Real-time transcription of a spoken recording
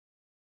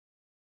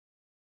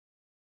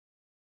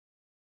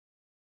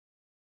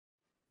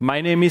My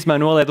name is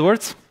Manuel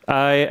Edwards.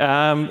 I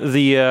am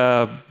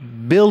the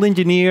build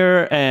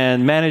engineer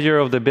and manager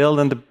of the build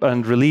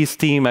and release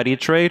team at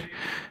ETRADE.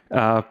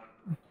 A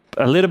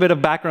little bit of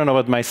background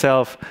about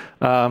myself.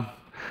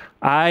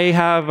 I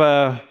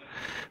have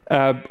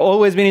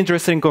always been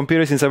interested in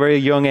computers since a very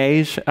young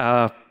age.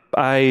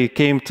 I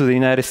came to the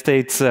United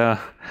States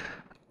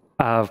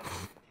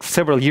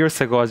several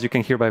years ago, as you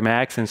can hear by my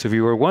accent. So if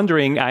you were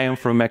wondering, I am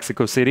from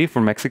Mexico City,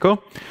 from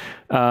Mexico.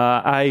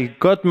 I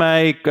got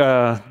my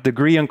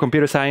degree in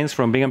computer science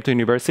from Binghamton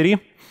University.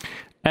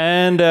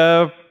 And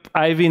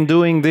I've been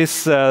doing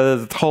this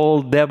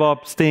whole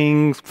DevOps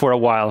thing for a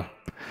while.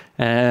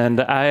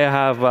 And I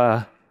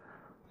have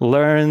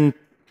learned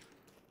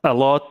a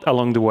lot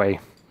along the way.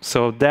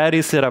 So that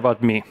is it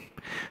about me.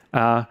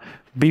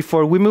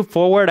 Before we move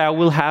forward, I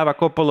will have a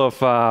couple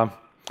of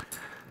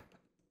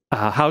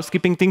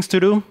housekeeping things to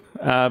do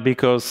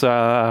because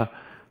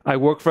I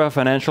work for a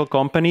financial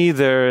company.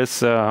 There's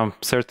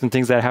certain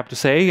things that I have to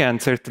say and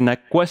certain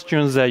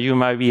questions that you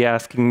might be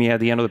asking me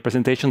at the end of the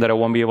presentation that I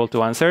won't be able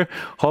to answer.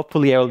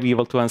 Hopefully, I will be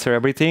able to answer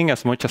everything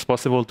as much as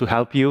possible to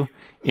help you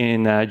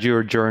in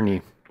your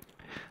journey.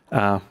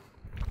 But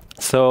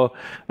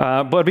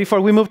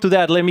before we move to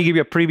that, let me give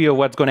you a preview of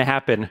what's going to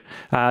happen.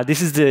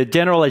 This is the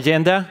general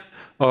agenda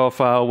of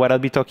what I'll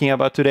be talking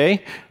about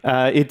today.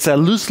 It's a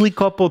loosely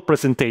coupled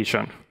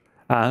presentation.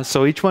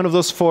 So each one of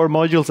those 4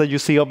 modules that you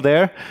see up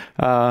there,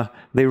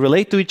 they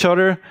relate to each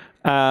other,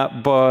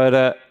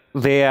 but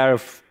they are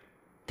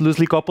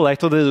loosely coupled. I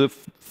thought the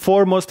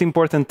 4 most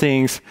important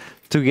things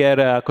to get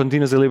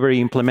continuous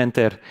delivery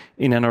implemented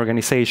in an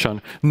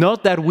organization.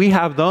 Not that we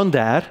have done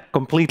that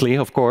completely,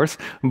 of course,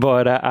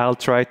 but I'll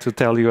try to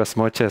tell you as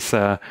much as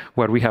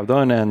what we have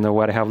done and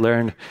what I have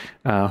learned.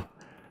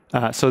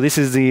 So this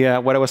is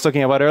what I was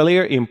talking about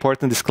earlier,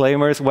 important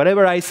disclaimers.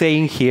 Whatever I say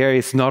in here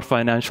is not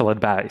financial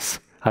advice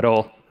at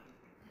all.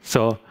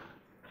 So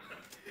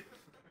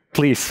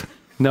please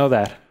know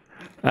that.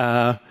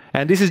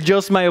 And this is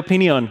just my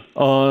opinion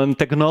on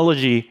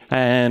technology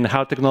and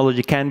how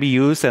technology can be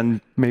used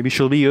and maybe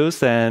should be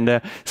used,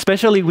 and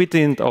especially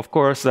within, of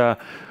course,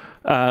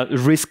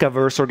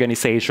 risk-averse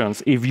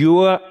organizations. If you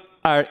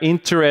are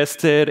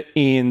interested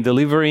in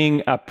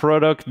delivering a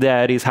product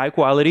that is high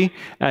quality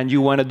and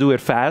you want to do it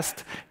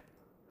fast,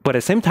 but at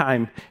the same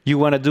time, you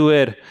want to do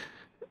it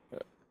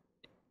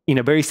in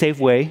a very safe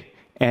way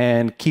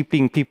and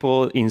keeping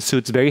people in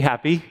suits very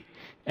happy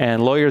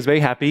and lawyers very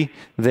happy,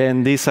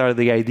 then these are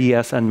the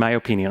ideas and my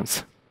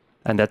opinions.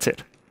 And that's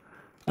it.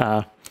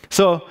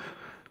 So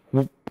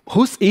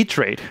who's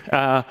ETRADE?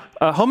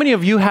 How many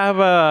of you have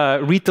a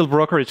retail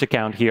brokerage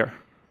account here?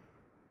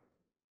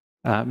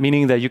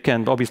 Meaning that you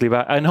can obviously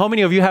buy. And how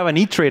many of you have an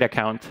ETRADE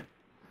account?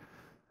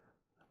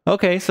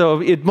 OK,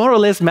 so it more or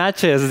less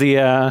matches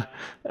the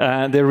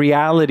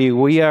reality.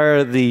 We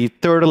are the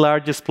 3rd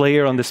largest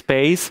player on the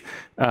space.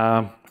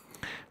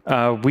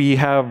 We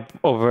have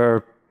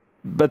over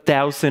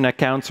 1,000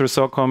 accounts or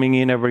so coming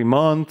in every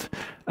month.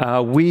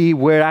 We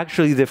were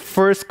actually the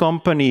first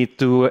company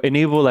to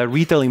enable a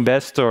retail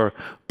investor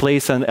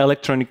place an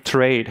electronic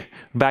trade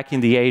back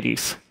in the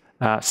 80s.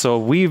 So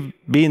we've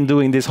been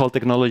doing this whole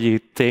technology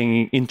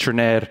thing,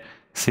 internet,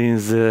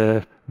 since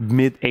the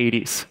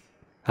mid-80s.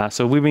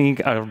 So we've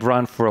been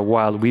around for a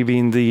while. We've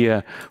been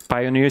the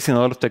pioneers in a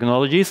lot of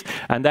technologies,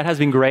 and that has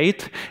been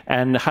great,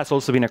 and has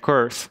also been a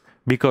curse,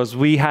 because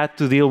we had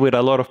to deal with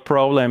a lot of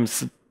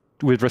problems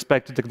with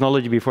respect to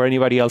technology before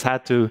anybody else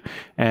had to.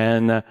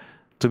 And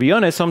to be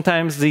honest,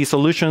 sometimes the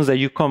solutions that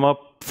you come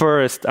up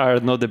first are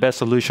not the best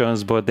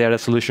solutions, but they're the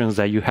solutions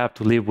that you have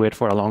to live with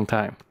for a long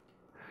time.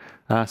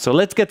 So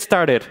let's get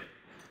started.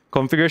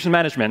 Configuration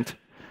management.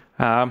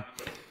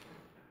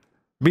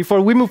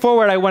 Before we move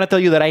forward, I want to tell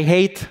you that I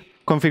hate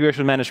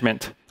configuration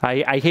management.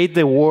 I hate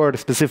the word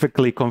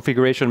specifically,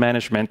 configuration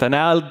management.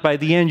 And by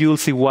the end, you'll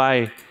see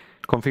why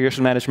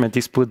configuration management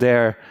is put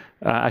there.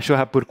 I should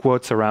have put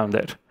quotes around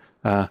it.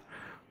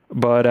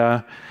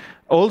 But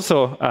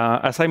also,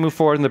 as I move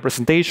forward in the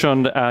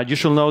presentation, you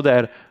should know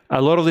that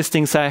a lot of these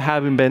things I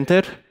have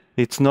invented.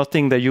 It's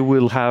nothing that you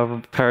will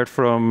have heard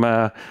from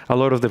a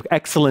lot of the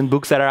excellent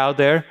books that are out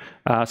there.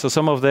 So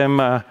some of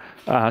them,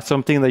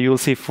 something that you'll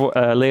see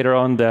later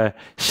on, the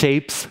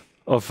shapes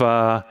of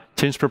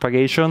change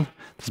propagation.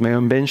 That's my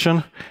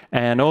invention.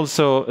 And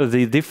also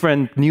the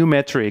different new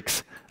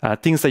metrics,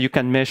 things that you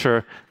can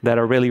measure that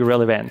are really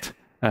relevant.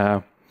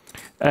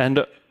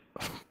 And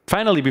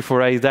finally,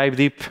 before I dive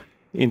deep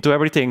into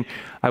everything,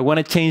 I want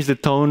to change the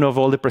tone of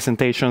all the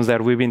presentations that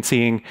we've been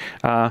seeing.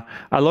 A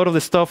lot of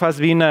the stuff has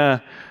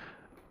been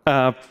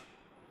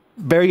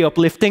very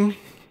uplifting.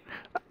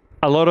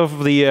 A lot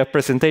of the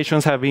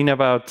presentations have been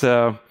about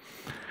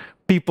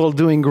people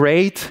doing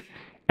great.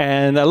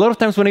 And a lot of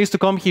times when I used to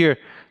come here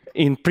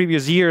in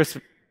previous years,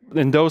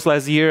 in those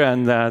last year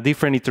and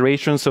different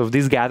iterations of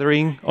this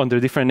gathering under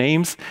different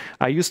names,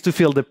 I used to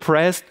feel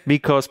depressed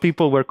because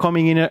people were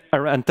coming in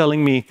and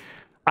telling me,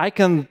 I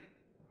can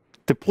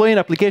deploy an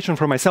application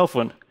from my cell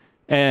phone,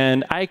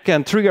 and I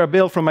can trigger a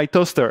bill from my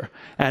toaster.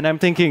 And I'm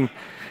thinking,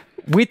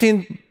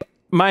 within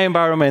my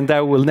environment,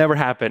 that will never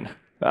happen.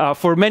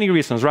 For many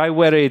reasons, right?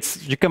 Whether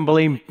it's, you can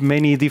blame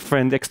many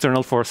different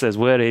external forces,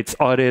 whether it's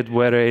audit,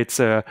 whether it's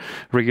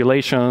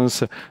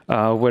regulations,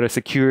 whether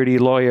security,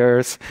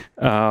 lawyers,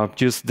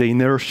 just the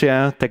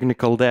inertia,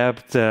 technical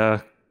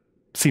debt,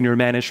 senior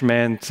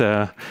management,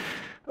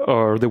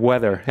 or the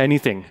weather,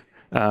 anything.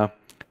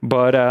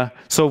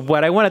 So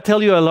what I want to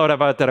tell you a lot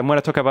about that I'm going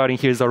to talk about in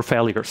here is our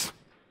failures.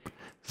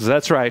 So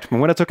that's right. I'm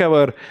going to talk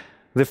about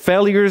the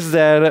failures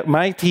that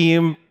my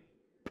team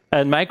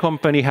and my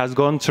company has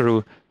gone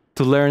through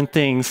to learn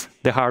things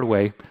the hard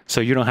way, so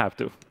you don't have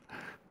to.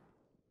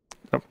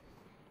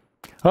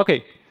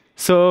 Okay,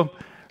 so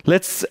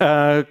let's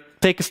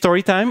take a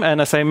story time.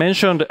 And as I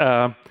mentioned,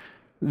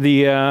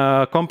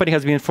 the company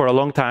has been for a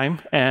long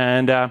time,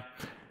 and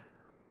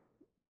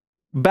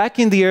back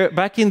in the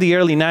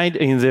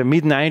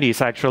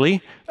mid-90s,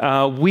 actually,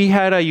 we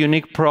had a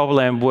unique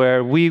problem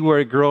where we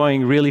were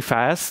growing really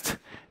fast,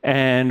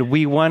 and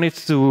we wanted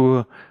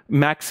to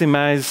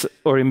maximize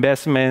our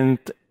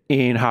investment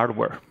in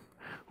hardware,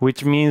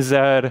 which means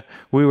that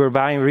we were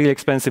buying really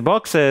expensive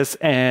boxes,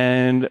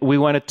 and we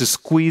wanted to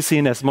squeeze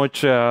in as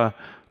much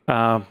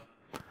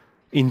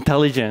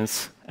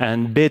intelligence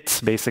and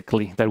bits,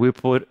 basically, that we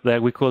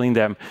could in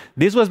them.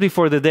 This was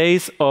before the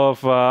days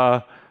of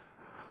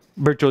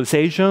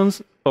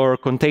virtualizations or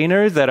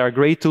containers that are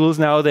great tools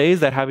nowadays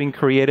that have been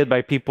created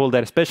by people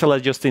that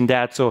specialize just in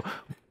that. So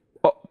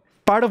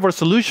part of our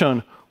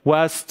solution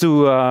was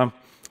to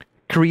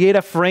create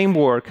a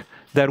framework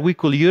that we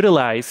could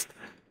utilize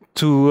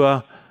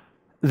to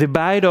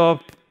divide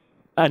up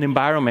an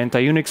environment, a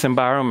Unix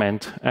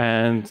environment,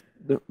 and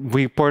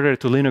we ported it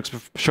to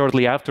Linux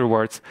shortly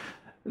afterwards,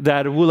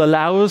 that will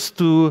allow us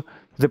to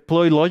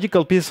deploy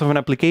logical pieces of an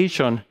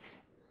application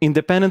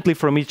independently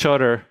from each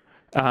other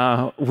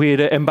with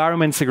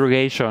environment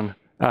segregation.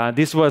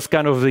 This was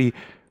kind of the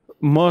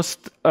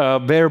most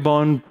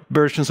bare-bone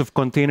versions of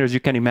containers you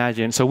can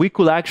imagine. So we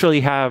could actually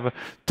have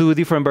 2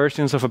 different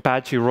versions of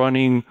Apache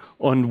running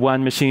on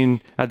one machine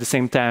at the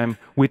same time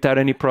without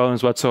any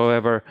problems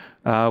whatsoever.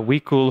 We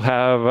could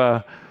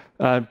have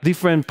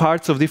different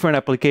parts of different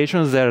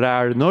applications that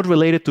are not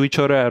related to each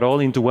other at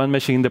all into one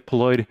machine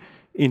deployed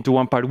into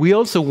one part. We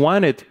also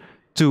wanted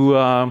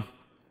to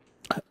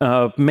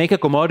make a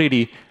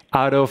commodity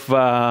out of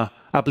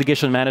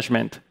application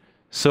management.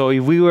 So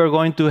if we were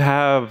going to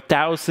have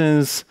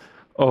thousands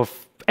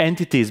of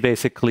entities,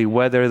 basically,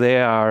 whether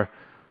they are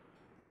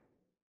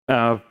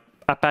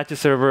Apache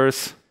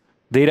servers,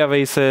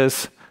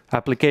 databases,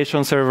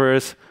 application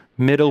servers,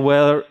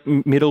 middleware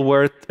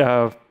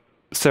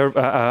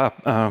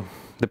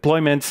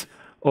deployments,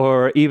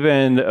 or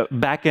even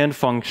back-end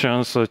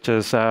functions such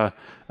as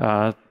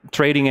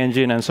trading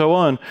engine and so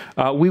on,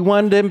 we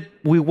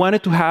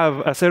wanted to have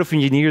a set of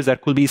engineers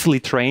that could be easily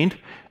trained,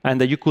 and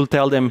that you could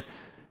tell them,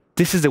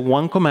 this is the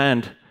one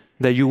command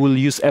that you will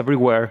use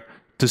everywhere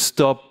to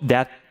stop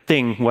that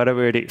thing,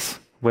 whatever it is,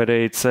 whether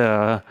it's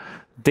a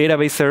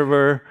database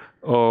server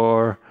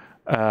or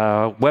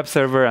a web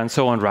server and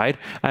so on, right?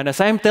 And as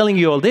I'm telling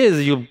you all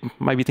this, you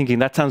might be thinking,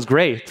 that sounds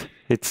great.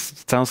 It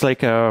sounds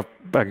like a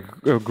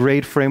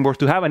great framework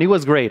to have, and it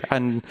was great.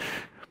 And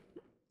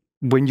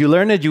when you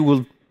learn it,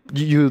 you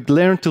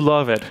learn to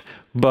love it.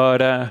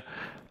 But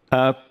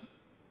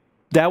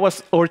that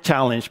was our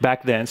challenge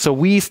back then. So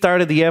we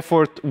started the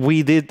effort,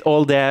 we did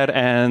all that,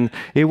 and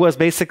it was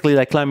basically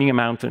like climbing a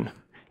mountain.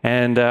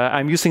 And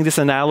I'm using this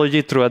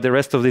analogy throughout the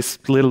rest of this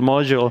little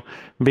module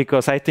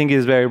because I think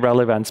it's very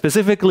relevant,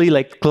 specifically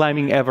like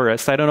climbing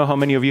Everest. I don't know how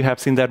many of you have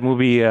seen that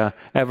movie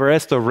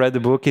Everest, or read the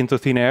book Into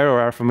Thin Air, or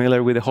are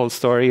familiar with the whole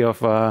story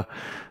of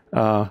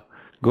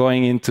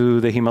going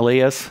into the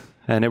Himalayas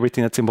and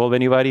everything that's involved.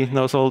 Anybody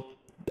knows all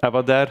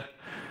about that?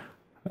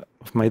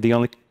 Am I the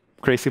only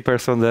crazy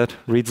person that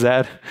reads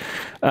that? So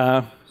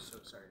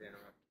sorry to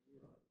interrupt.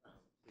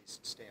 Please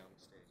stay on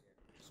the stage.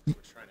 We're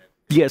trying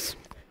to... Yes,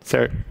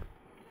 sir.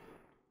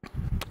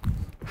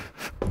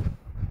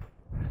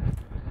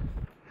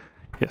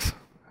 Yes,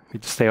 you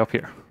just stay up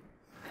here.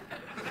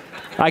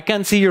 I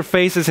can't see your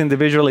faces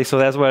individually, so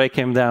that's why I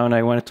came down.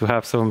 I wanted to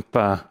have some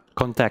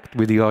contact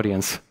with the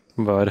audience,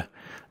 but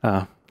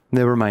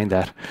never mind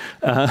that.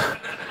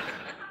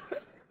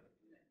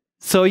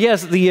 So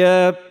yes,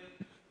 the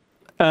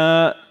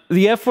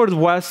effort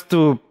was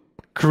to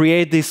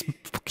create this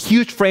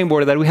huge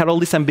framework that we had all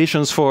these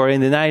ambitions for in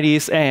the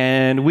 90s,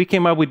 and we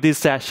came up with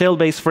this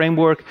shell-based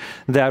framework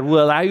that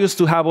will allow us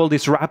to have all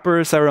these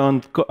wrappers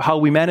around how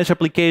we manage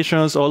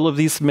applications, all of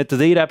these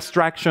metadata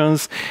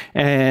abstractions,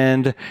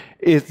 and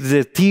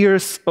the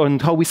tiers on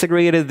how we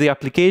segregated the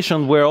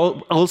application were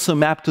also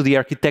mapped to the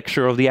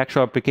architecture of the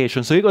actual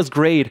application. So it was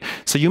great.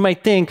 So you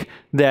might think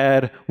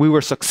that we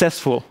were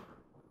successful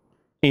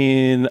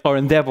in our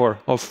endeavor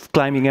of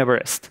climbing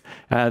Everest,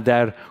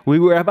 that we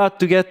were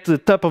about to get to the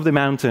top of the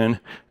mountain.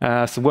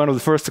 So one of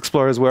the first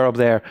explorers were up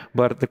there.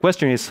 But the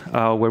question is,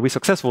 were we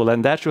successful?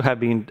 And that should have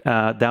been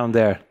down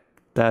there.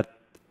 That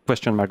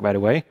question mark, by the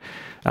way.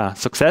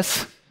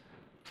 Success.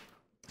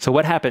 So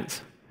what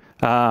happens?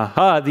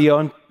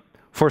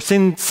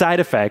 foreseen side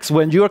effects.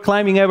 When you're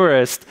climbing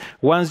Everest,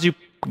 once you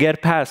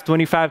get past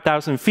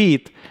 25,000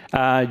 feet,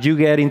 you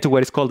get into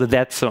what is called the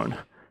dead zone.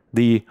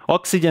 The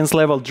oxygen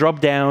level drop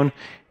down,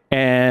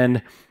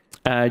 and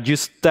you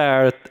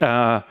start,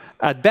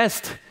 at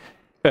best,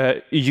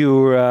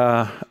 your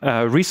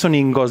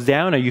reasoning goes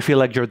down, and you feel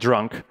like you're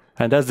drunk.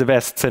 And that's the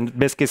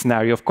best case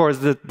scenario. Of course,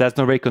 that's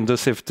not very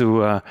conducive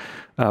to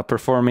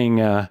performing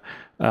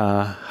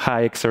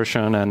high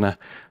exertion and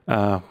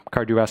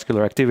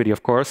cardiovascular activity,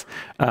 of course.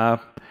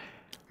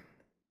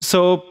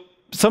 So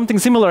something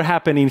similar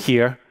happened in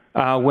here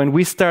when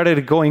we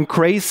started going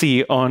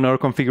crazy on our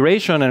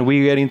configuration, and we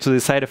get into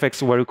the side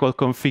effects of what we call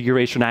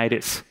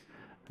configurationitis.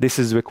 This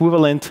is the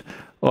equivalent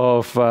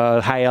of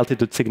high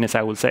altitude sickness,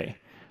 I would say.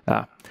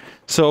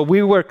 So we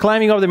were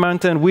climbing up the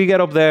mountain, we get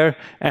up there,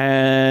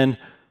 and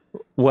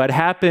what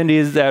happened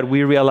is that we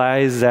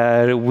realized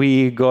that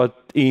we got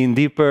in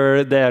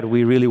deeper than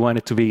we really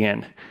wanted to be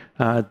in.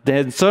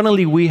 Then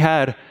suddenly we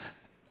had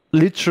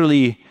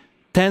literally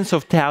tens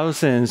of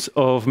thousands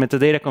of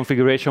metadata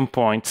configuration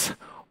points,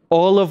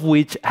 all of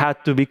which had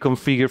to be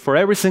configured for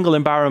every single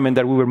environment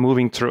that we were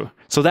moving through.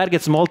 So that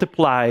gets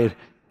multiplied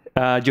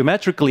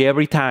geometrically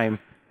every time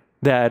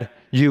that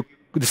you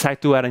decide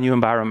to add a new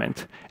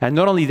environment. And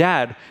not only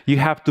that, you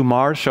have to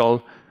marshal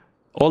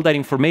all that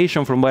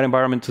information from one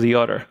environment to the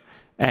other.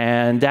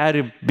 And that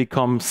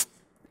becomes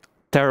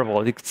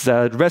terrible. It's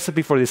a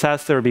recipe for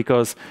disaster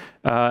because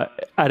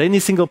at any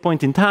single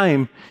point in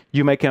time,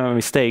 you make a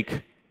mistake.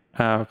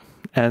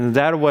 And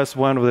that was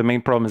one of the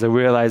main problems. I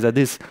realized that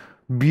this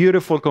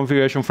beautiful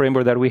configuration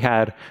framework that we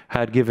had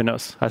given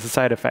us as a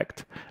side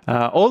effect.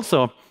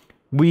 Also,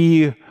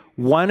 we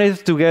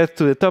wanted to get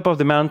to the top of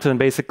the mountain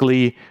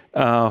basically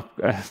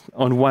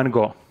on one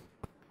go,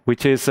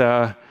 which is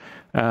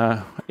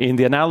in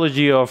the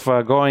analogy of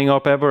going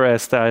up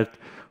Everest.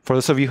 For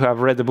those of you who have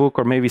read the book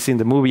or maybe seen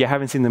the movie, I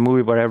haven't seen the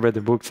movie, but I've read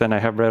the books and I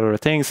have read other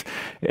things.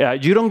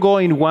 You don't go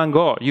in one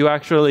go. You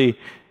actually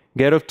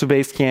get up to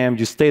base camp,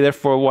 you stay there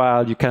for a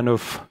while, you kind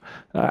of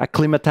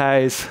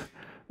acclimatize.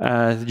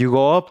 You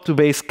go up to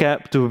base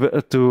camp,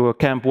 to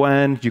camp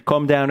 1, you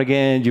come down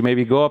again, you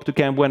maybe go up to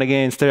camp 1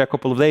 again, stay a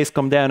couple of days,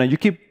 come down, and you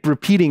keep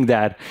repeating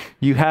that.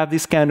 You have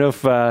this kind of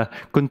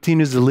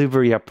continuous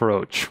delivery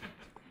approach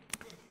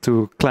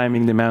to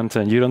climbing the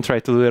mountain. You don't try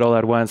to do it all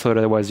at once,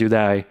 otherwise you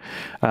die.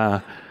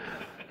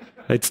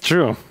 It's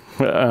true.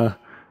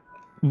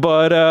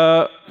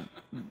 But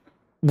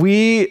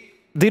we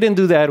didn't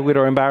do that with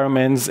our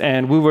environments,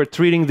 and we were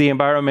treating the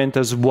environment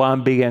as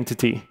one big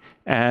entity.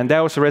 And that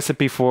was a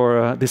recipe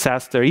for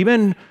disaster.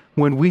 Even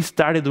when we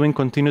started doing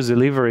continuous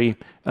delivery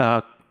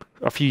a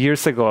few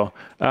years ago,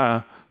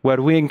 what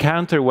we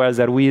encountered was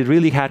that we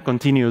really had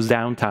continuous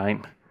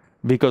downtime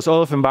because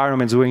all of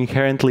environments were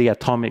inherently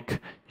atomic.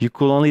 You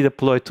could only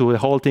deploy to the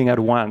whole thing at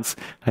once.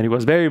 And it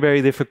was very,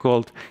 very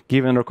difficult,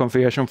 given our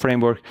configuration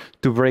framework,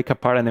 to break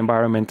apart an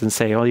environment and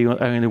say, oh,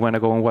 I only want to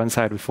go on one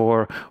side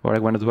before, or I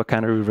want to do a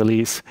canary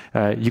release.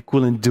 You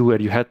couldn't do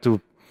it. You had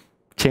to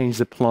change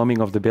the plumbing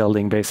of the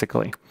building,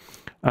 basically.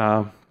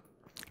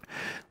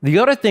 The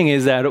other thing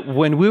is that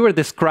when we were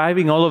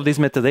describing all of these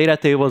metadata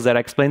tables that I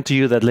explained to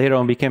you that later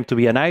on became to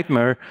be a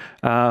nightmare,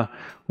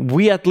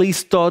 we at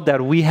least thought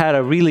that we had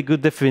a really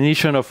good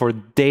definition of our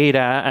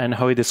data and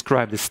how it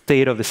described the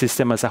state of the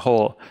system as a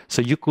whole.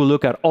 So you could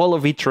look at all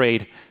of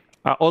ETRADE,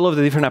 all of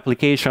the different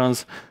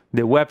applications,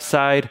 the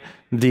website,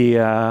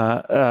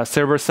 the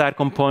server-side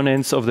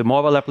components of the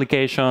mobile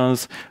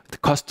applications, the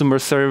customer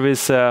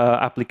service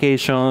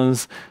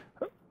applications,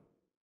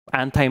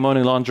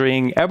 anti-money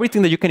laundering,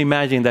 everything that you can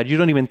imagine that you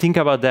don't even think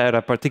about that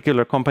a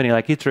particular company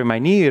like ETRADE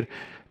might need,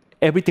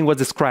 everything was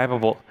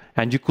describable.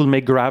 And you could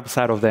make grabs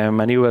out of them,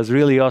 and it was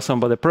really awesome.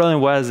 But the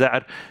problem was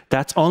that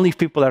that's only if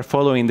people are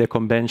following the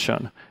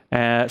convention.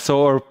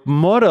 So our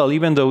model,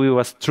 even though it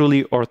was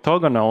truly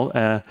orthogonal,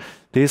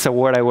 this is a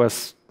word I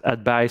was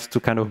advised to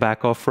kind of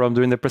back off from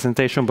during the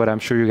presentation, but I'm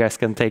sure you guys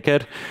can take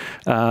it.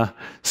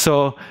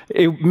 So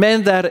it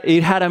meant that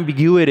it had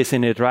ambiguities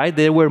in it, right?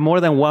 There were more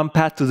than one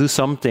path to do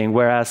something,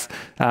 whereas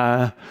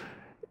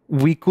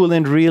we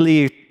couldn't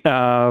really,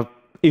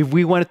 if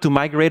we wanted to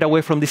migrate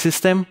away from the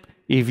system,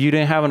 if you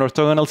didn't have an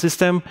orthogonal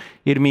system,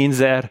 it means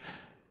that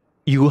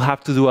you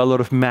have to do a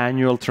lot of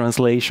manual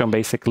translation,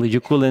 basically.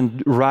 You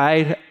couldn't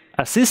write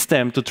a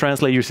system to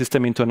translate your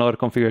system into another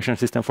configuration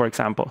system, for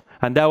example.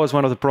 And that was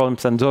one of the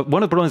problems, and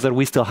one of the problems that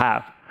we still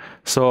have.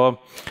 So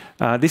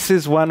this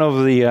is one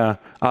of the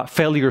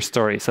failure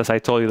stories, as I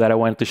told you, that I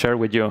wanted to share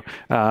with you.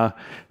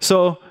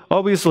 So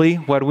obviously,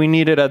 what we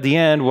needed at the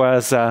end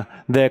was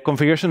the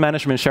configuration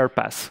management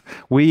Sherpas.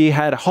 We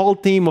had a whole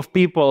team of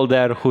people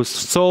whose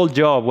sole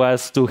job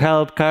was to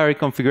help carry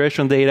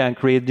configuration data and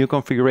create new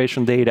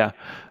configuration data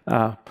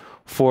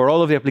for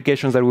all of the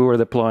applications that we were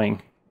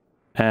deploying.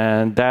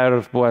 And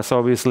that was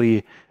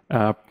obviously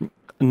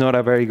not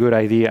a very good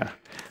idea.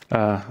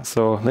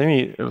 So let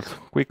me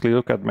quickly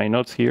look at my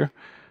notes here.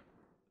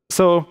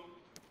 So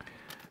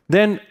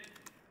then,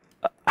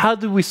 how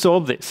did we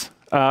solve this?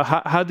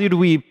 How did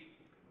we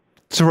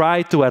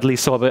try to at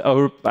least solve it?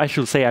 Or I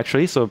should say,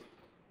 actually, so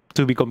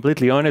to be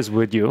completely honest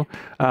with you,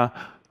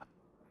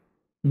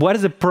 what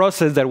is the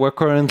process that we're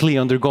currently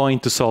undergoing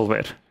to solve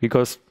it?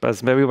 Because,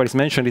 as everybody's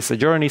mentioned, it's a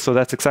journey, so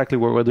that's exactly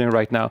what we're doing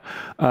right now.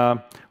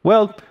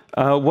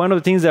 One of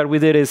the things that we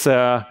did is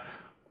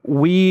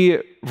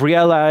we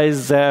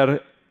realized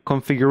that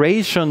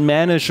configuration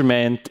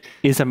management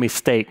is a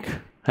mistake.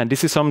 And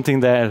this is something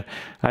that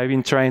I've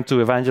been trying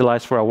to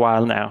evangelize for a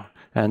while now.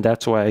 And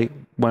that's why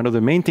one of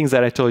the main things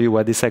that I told you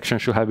what this section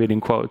should have it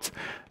in quotes.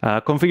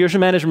 Configuration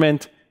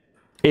management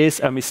is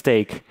a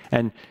mistake.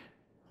 And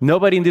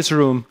nobody in this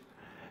room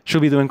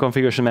should be doing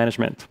configuration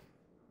management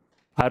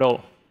at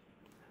all.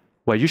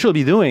 What you should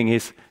be doing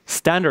is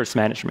standards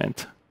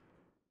management.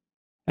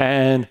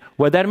 And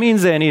what that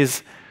means then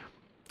is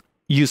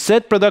you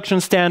set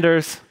production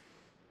standards,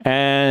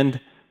 and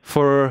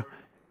for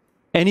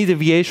any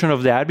deviation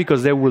of that,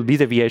 because there will be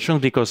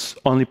deviations, because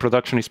only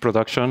production is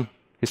production,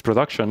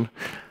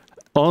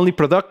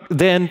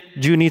 then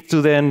you need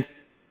to then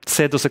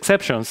set those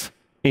exceptions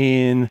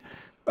in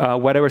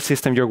whatever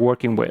system you're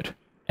working with.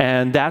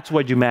 And that's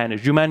what you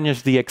manage. You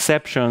manage the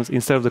exceptions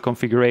instead of the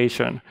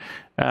configuration.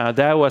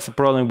 That was a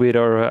problem with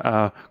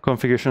our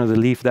configuration of the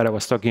leaf that I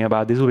was talking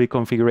about. This will be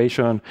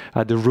configuration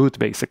at the root,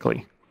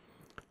 basically,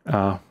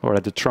 or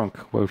at the trunk,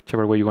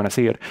 whichever way you want to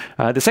see it.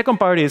 The second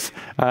part is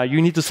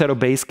you need to set up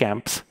base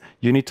camps.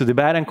 You need to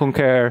divide and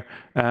conquer.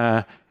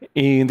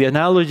 In the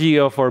analogy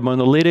of our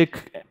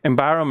monolithic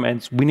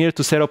environments, we need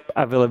to set up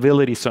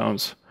availability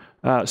zones.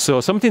 So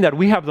something that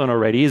we have done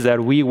already is that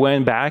we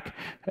went back,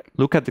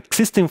 look at the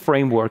existing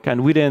framework,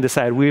 and we didn't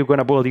decide we're going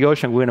to boil the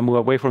ocean, we're going to move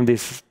away from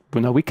this.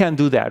 But no, we can't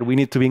do that. We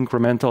need to be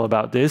incremental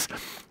about this.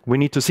 We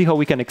need to see how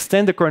we can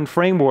extend the current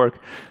framework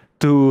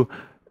to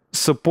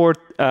support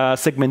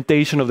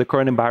segmentation of the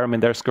current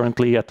environment that's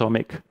currently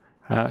atomic.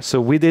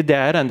 So we did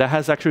that, and that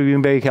has actually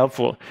been very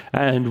helpful.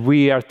 And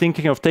we are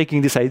thinking of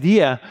taking this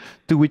idea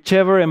to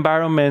whichever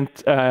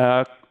environment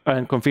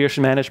and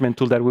configuration management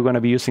tool that we're going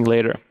to be using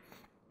later.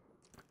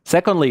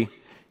 Secondly,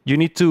 you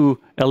need to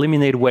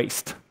eliminate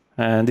waste.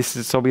 And this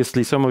is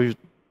obviously some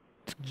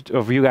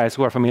of you guys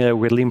who are familiar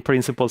with Lean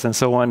principles and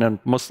so on, and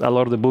a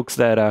lot of the books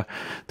that,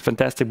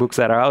 fantastic books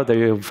that are out there,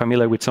 you're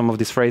familiar with some of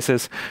these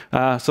phrases.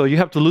 So you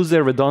have to lose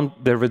the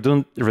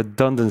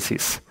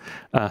redundancies.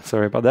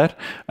 Sorry about that.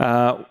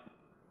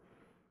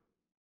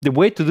 The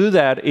way to do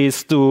that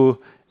is to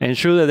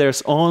ensure that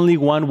there's only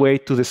one way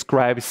to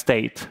describe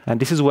state. And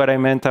this is what I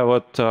meant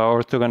about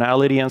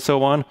orthogonality and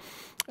so on.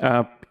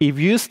 If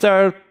you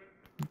start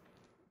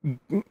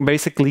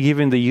basically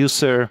giving the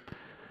user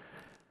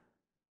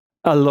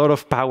a lot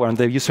of power, and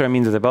the user, I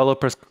mean the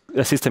developers,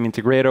 a system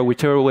integrator,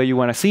 whichever way you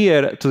want to see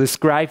it, to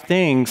describe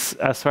things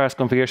as far as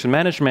configuration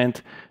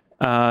management,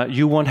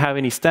 you won't have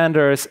any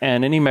standards,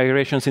 and any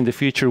migrations in the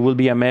future will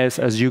be a mess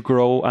as you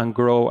grow and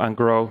grow and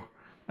grow.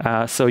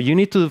 So you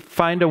need to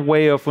find a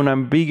way of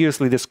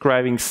unambiguously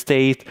describing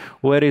state,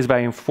 whether it's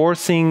by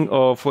enforcing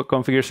of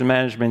configuration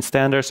management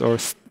standards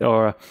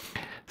or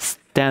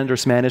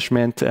standards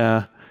management.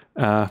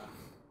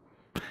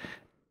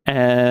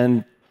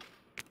 And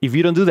if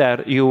you don't do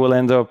that, you will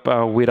end up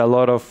with a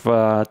lot of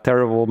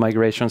terrible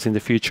migrations in the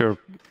future.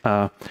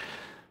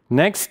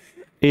 Next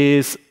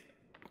is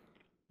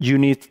you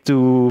need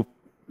to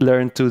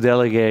learn to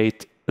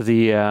delegate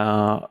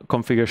the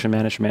configuration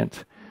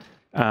management.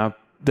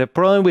 The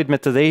problem with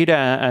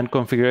metadata and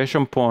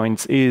configuration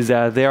points is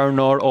that they are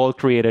not all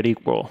created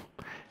equal.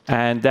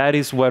 And that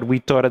is what we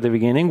thought at the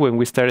beginning when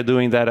we started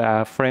doing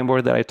that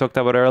framework that I talked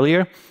about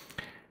earlier.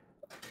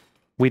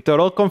 We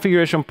thought all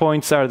configuration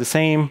points are the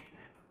same,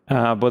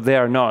 but they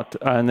are not.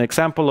 An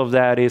example of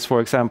that is, for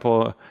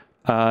example,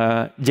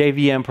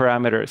 JVM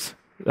parameters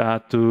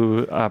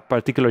to a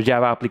particular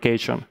Java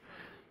application.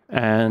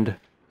 And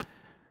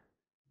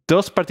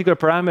those particular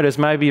parameters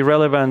might be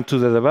relevant to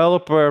the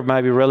developer,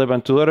 might be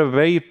relevant to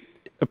other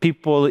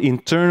people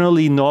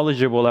internally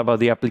knowledgeable about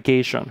the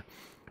application.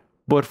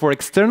 But for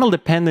external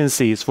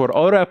dependencies, for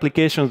other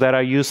applications that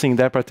are using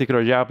that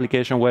particular Java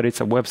application, whether it's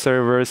a web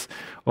servers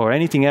or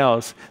anything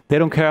else, they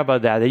don't care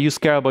about that. They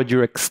just care about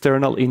your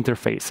external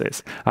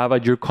interfaces,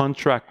 about your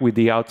contract with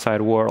the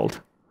outside world.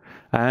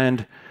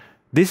 And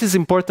this is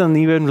important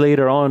even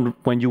later on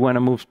when you want to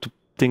move to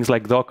things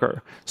like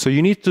Docker. So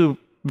you need to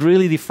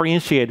really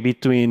differentiate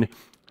between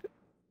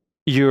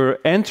your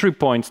entry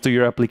points to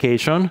your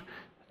application,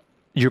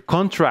 your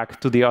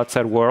contract to the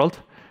outside world,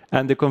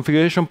 and the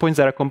configuration points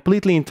that are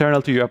completely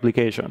internal to your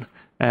application.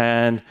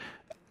 And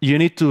you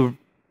need to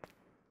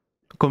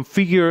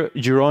configure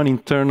your own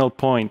internal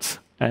points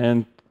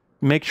and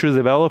make sure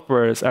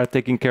developers are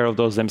taking care of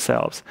those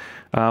themselves.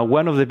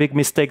 One of the big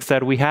mistakes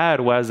that we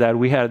had was that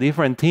we had a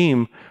different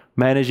team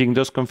managing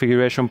those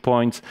configuration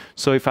points.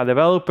 So if a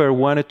developer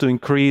wanted to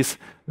increase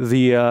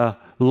the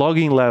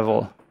logging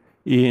level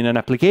in an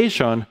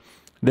application,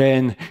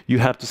 then you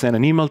have to send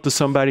an email to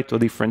somebody, to a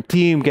different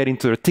team, get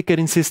into their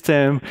ticketing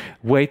system,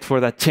 wait for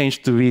that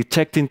change to be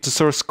checked into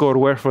source code,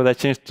 wait for that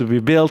change to be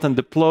built and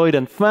deployed,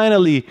 and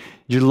finally,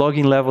 your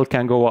logging level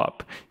can go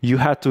up. You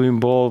had to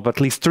involve at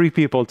least 3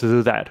 people to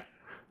do that.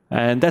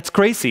 And that's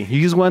crazy.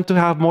 You just want to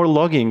have more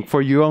logging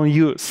for your own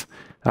use.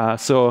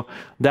 So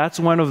that's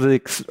one of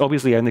the,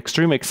 obviously, an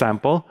extreme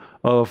example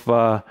of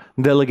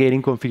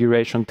delegating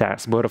configuration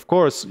tasks. But of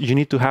course, you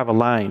need to have a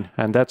line.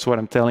 And that's what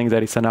I'm telling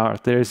that it's an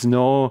art. There is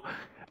no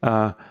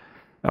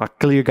a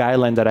clear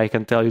guideline that I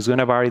can tell you. It's going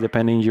to vary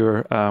depending on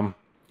your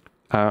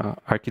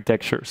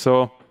architecture.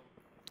 So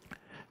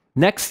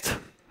next,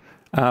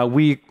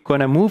 we're going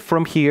to move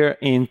from here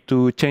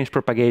into change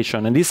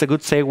propagation. And this is a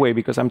good segue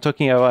because I'm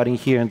talking about in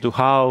here into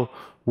how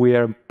we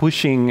are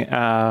pushing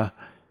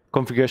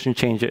configuration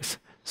changes.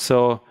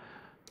 So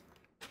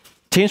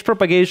change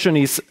propagation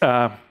is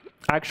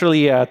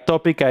actually a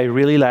topic I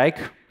really like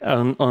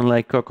on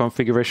like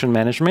configuration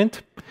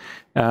management.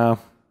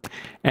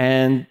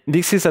 And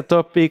this is a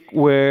topic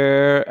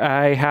where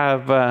I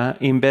have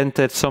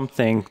invented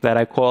something that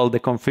I call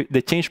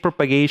the change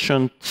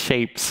propagation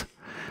shapes.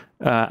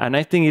 And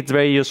I think it's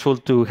very useful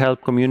to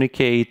help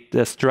communicate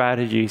the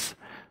strategies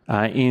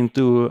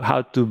into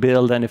how to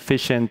build an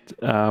efficient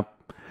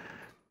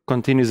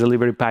continuous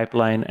delivery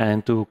pipeline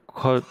and to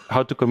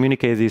how to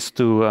communicate this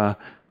to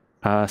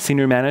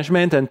senior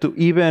management and to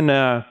even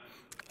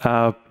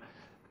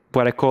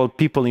what I call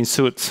people in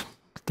suits,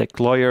 like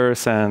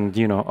lawyers and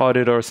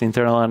auditors,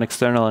 internal and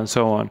external, and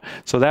so on.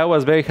 So that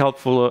was very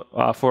helpful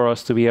for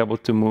us to be able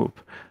to move.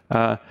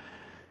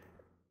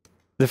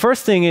 The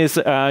first thing is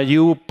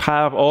you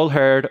have all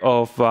heard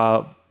of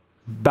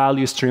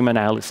value stream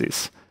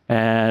analysis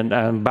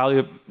and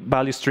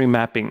value stream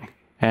mapping.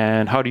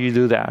 And how do you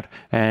do that?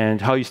 And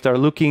how you start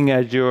looking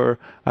at your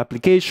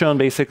application,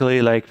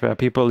 basically like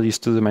people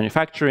used to do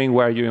manufacturing,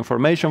 where your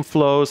information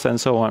flows and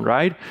so on,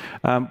 right?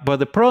 But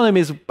the problem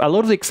is a lot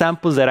of the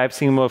examples that I've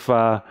seen of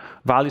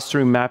value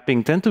stream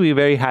mapping tend to be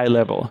very high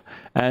level.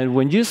 And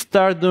when you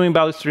start doing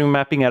value stream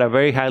mapping at a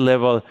very high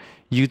level,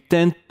 you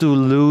tend to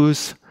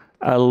lose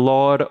a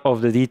lot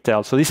of the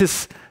details. So this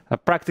is a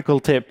practical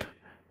tip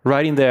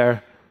right in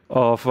there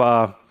of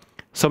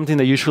something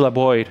that you should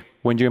avoid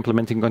when you're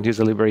implementing continuous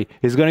delivery.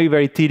 It's going to be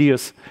very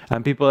tedious,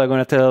 and people are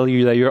going to tell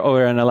you that you're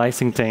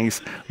overanalyzing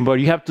things, but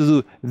you have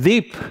to do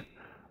deep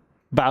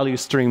value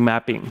stream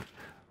mapping.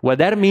 What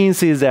that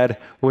means is that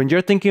when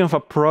you're thinking of a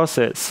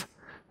process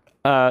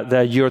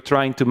that you're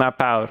trying to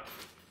map out,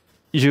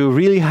 you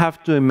really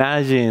have to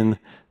imagine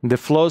the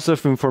flows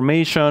of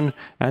information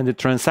and the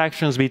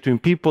transactions between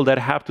people that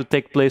have to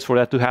take place for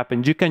that to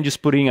happen. You can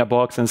just put in a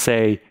box and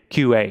say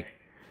QA.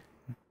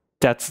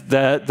 That's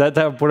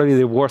probably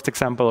the worst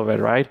example of it,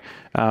 right?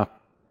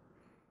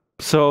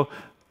 So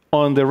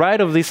on the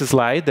right of this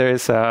slide, there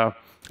is an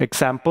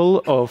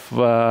example of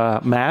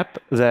a map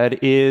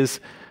that is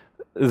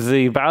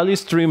the value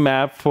stream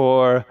map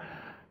for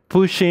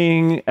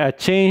pushing a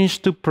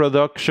change to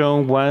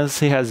production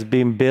once it has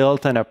been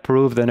built and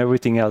approved and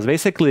everything else.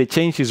 Basically, the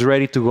change is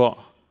ready to go.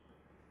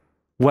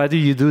 What do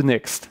you do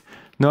next?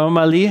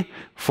 Normally,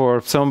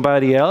 for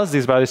somebody else,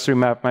 this value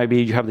stream map might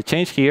be you have the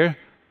change here,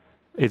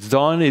 it's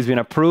done, it's been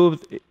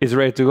approved, it's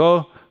ready to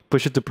go,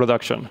 push it to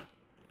production.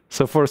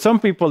 So for some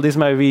people, this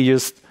might be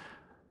just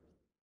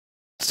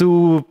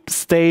two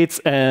states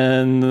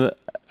and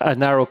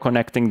an arrow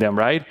connecting them,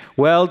 right?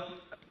 Well,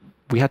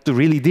 we have to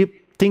really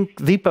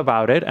think deep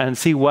about it and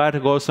see what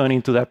goes on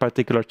into that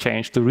particular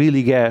change to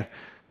really get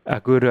a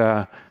good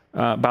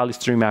value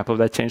stream map of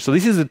that change. So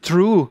this is a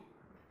true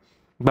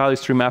value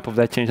stream map of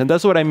that change. And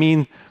that's what I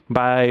mean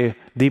by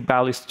deep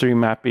value stream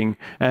mapping.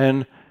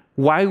 And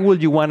why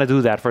would you want to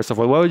do that, first of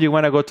all? Why would you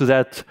want to go to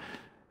that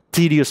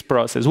tedious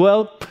process?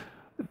 Well,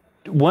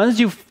 once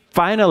you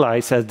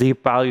finalize a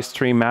deep value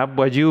stream map,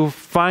 what you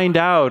find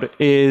out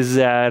is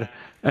that,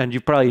 and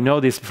you probably know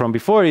this from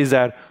before, is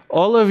that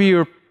all of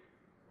your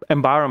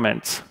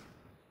environments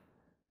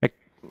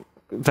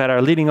that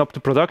are leading up to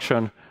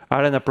production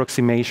are an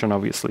approximation,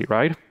 obviously,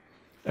 right?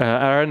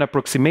 Are an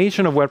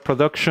approximation of what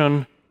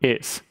production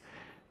is.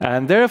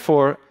 And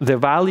therefore, the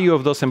value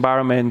of those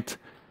environments,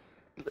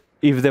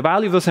 if the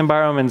value of those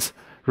environments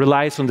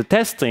relies on the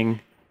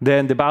testing,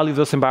 then the value of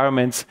those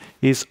environments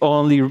is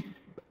only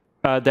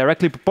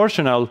directly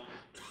proportional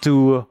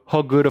to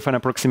how good of an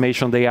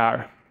approximation they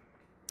are.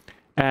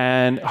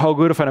 And how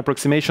good of an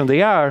approximation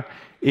they are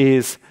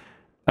is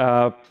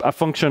a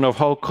function of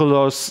how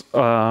close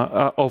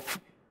of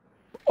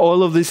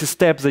all of these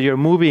steps that you're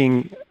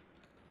moving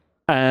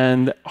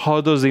and how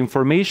does the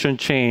information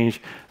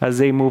change as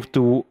they move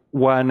to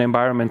one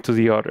environment to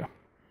the other.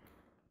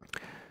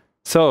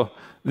 So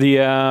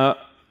and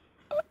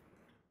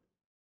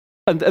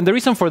the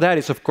reason for that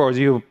is, of course,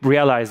 you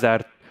realize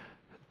that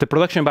the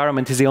production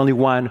environment is the only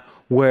one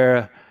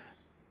where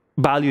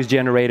value is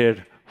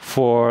generated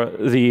for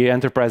the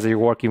enterprise that you're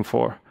working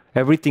for.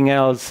 Everything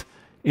else,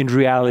 in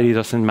reality,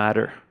 doesn't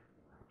matter.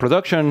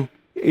 Production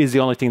is the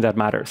only thing that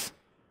matters.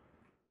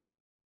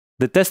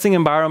 The testing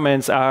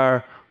environments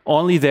are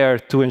only there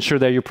to ensure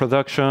that your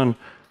production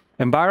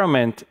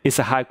environment is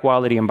a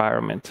high-quality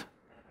environment.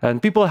 And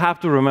people have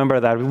to remember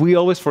that. We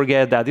always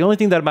forget that. The only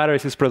thing that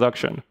matters is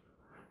production.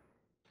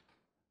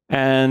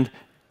 And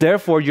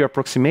therefore, your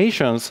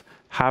approximations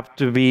have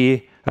to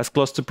be as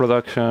close to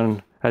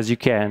production as you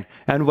can.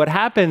 And what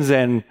happens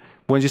then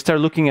when you start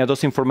looking at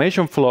those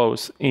information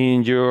flows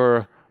in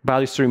your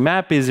value stream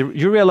map is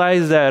you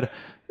realize that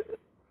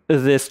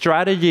the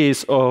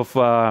strategies of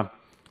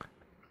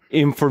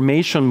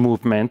information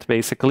movement,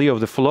 basically, of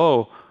the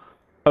flow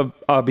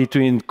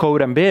between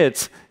code and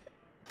bits,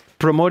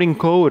 promoting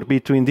code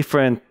between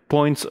different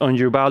points on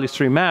your value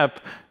stream map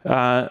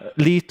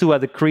lead to a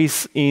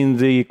decrease in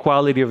the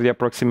quality of the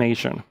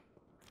approximation.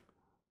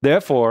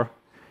 Therefore,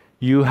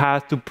 you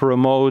have to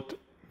promote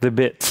the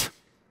bits.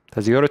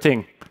 That's the other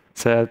thing.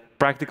 It's a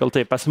practical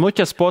tip. As much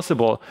as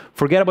possible,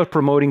 forget about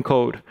promoting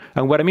code.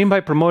 And what I mean by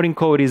promoting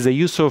code is the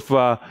use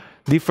of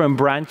different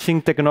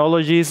branching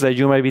technologies that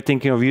you might be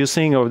thinking of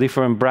using, or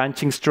different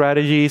branching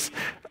strategies.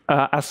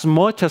 As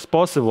much as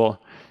possible,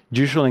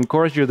 you should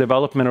encourage your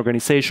development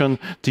organization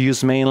to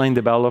use mainline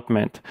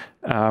development.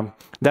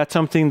 That's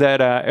something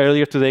that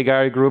earlier today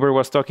Gary Gruber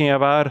was talking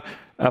about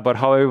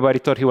how everybody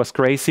thought he was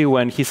crazy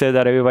when he said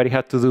that everybody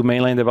had to do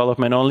mainline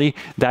development only.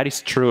 That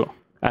is true.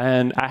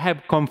 And I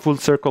have come full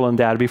circle on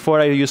that.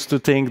 Before, I used to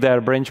think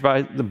that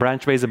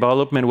branch-based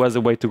development was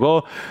the way to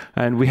go,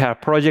 and we have a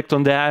project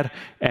on that,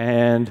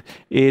 and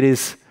it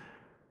is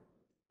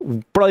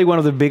probably one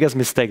of the biggest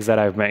mistakes that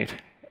I've made.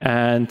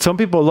 And some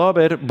people love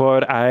it,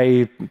 but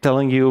I'm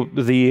telling you,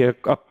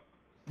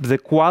 the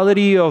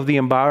quality of the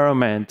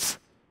environments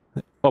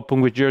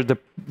upon which you're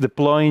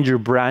deploying your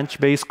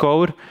branch-based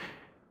code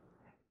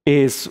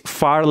is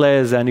far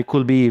less than it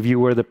could be if you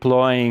were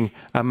deploying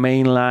a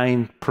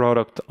mainline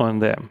product on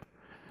them.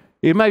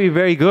 It might be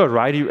very good,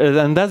 right?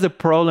 And that's the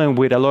problem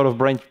with a lot of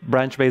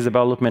branch-based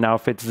development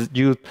outfits.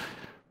 You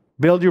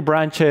build your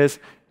branches,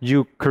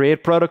 you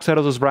create products out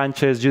of those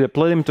branches, you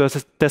deploy them to a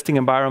testing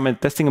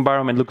environment. Testing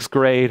environment looks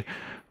great,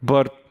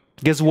 but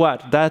guess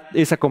what? That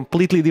is a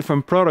completely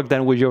different product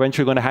than what you're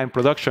eventually going to have in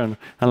production.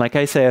 And like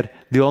I said,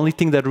 the only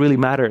thing that really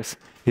matters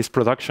is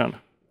production.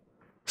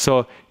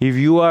 So if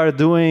you are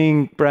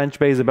doing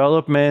branch-based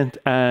development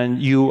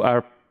and you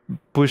are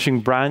pushing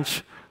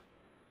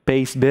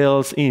branch-based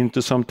builds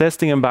into some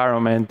testing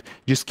environment,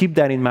 just keep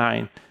that in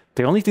mind.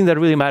 The only thing that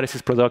really matters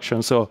is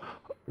production. So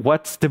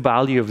what's the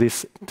value of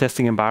this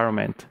testing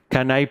environment?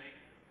 Can I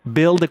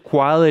build the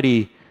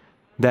quality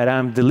that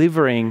I'm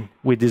delivering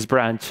with this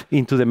branch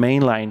into the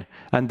mainline,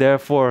 and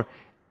therefore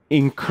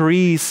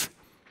increase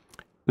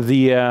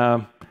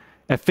the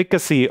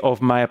efficacy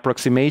of my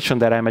approximation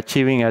that I'm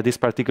achieving at this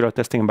particular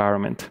testing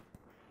environment?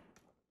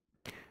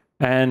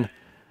 And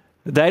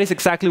that is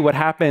exactly what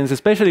happens,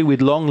 especially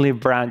with long-lived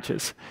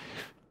branches.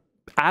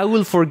 I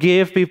will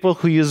forgive people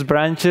who use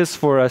branches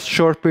for a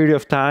short period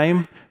of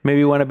time. Maybe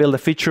you want to build a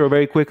feature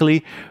very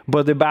quickly,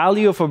 but the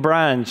value of a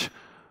branch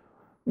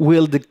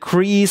will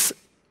decrease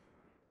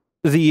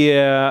as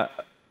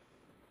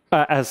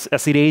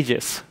it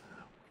ages.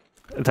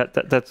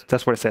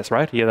 That's what it says,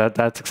 right? Yeah,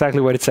 that's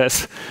exactly what it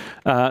says.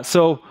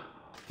 So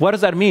what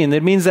does that mean?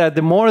 It means that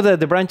the more that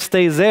the branch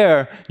stays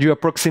there, your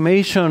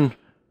approximation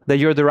that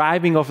you're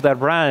deriving of that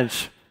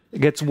branch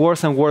gets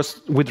worse and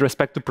worse with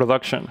respect to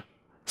production.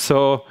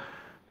 So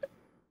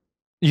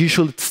you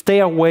should stay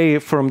away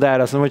from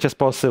that as much as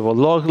possible.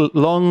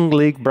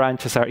 Long-lived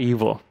branches are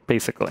evil,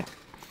 basically.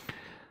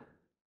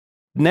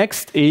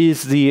 Next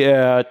is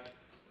the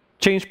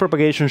change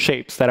propagation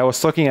shapes that I was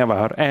talking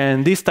about.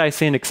 And this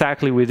ties in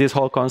exactly with this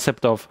whole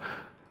concept of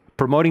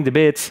promoting the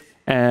bits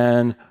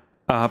and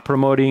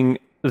promoting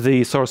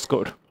the source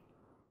code.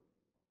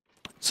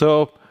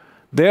 So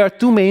there are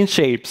two main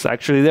shapes,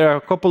 actually. There are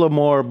a couple of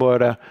more,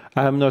 but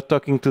I'm not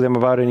talking to them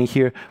about any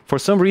here. For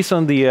some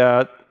reason,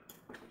 the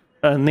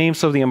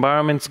names of the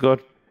environments got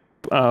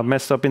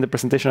messed up in the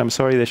presentation. I'm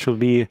sorry. There should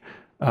be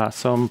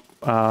some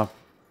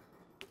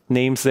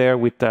names there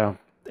with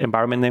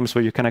environment names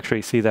where you can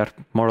actually see that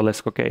more or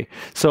less okay.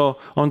 So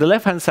on the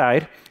left-hand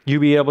side,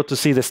 you'll be able to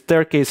see the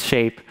staircase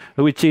shape,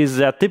 which is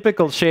a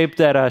typical shape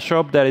that a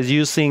shop that is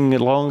using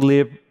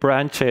long-lived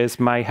branches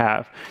might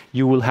have.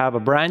 You will have a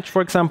branch,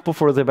 for example,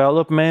 for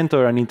development,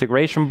 or an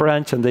integration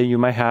branch, and then you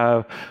might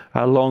have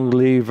a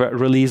long-lived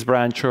release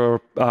branch or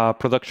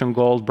production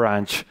gold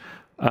branch.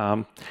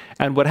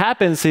 And what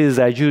happens is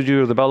that you do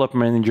your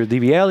development in your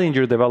DVL, in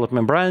your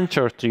development branch,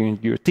 or in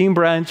your team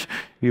branch.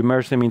 You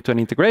merge them into an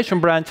integration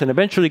branch, and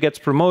eventually gets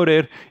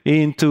promoted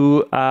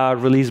into a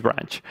release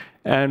branch.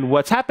 And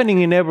what's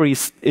happening in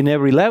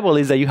every level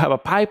is that you have a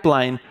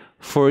pipeline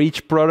for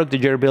each product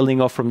that you're building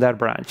off from that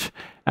branch.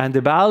 And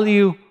the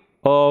value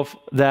of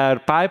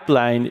that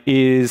pipeline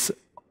is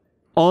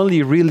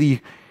only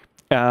really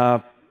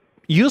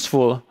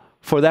useful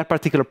for that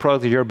particular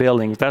product that you're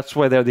building. That's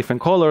why there are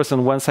different colors.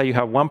 On one side, you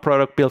have one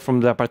product built from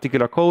that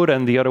particular code,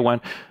 and the other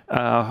one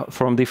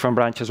from different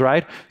branches,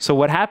 right? So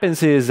what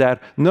happens is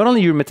that not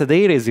only your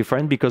metadata is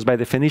different, because by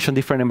definition,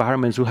 different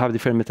environments will have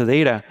different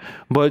metadata,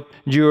 but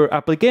your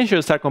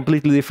applications are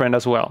completely different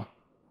as well.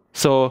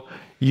 So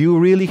you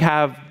really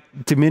have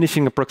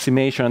diminishing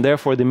approximation, and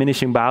therefore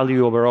diminishing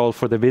value overall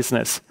for the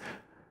business.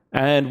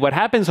 And what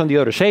happens on the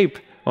other shape,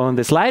 on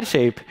the slide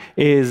shape,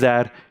 is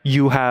that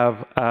you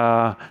have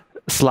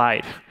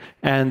slide.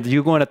 And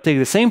you're going to take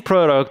the same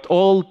product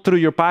all through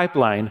your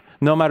pipeline,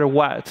 no matter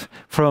what,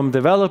 from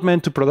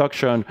development to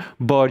production,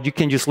 but you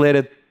can just let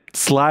it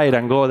slide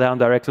and go down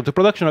directly to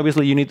production.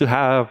 Obviously, you need to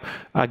have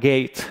a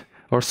gate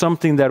or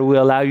something that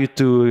will allow you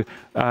to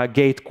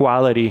gate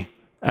quality.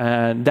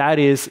 And that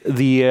is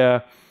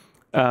the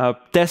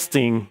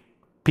testing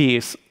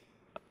piece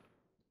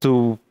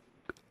to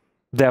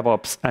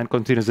DevOps and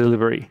continuous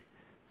delivery.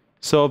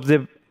 So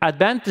the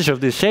advantage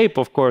of this shape,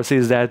 of course,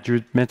 is that your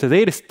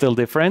metadata is still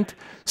different.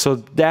 So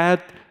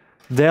that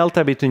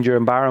delta between your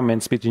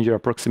environments, between your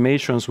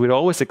approximations will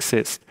always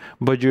exist.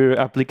 But your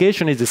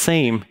application is the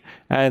same.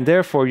 And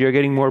therefore, you're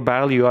getting more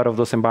value out of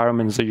those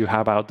environments that you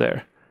have out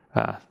there.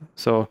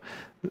 So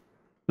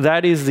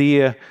that is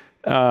the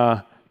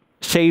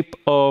shape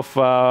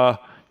of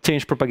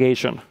change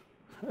propagation.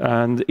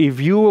 And if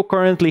you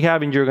currently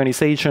have in your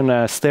organization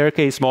a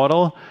staircase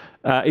model,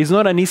 it's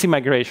not an easy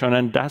migration,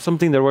 and that's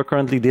something that we're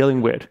currently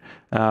dealing with.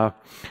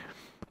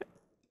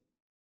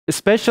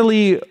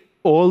 Especially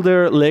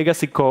older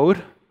legacy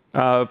code,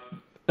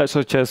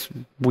 such as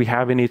we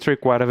have in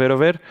ETRADE, quite a bit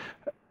of it,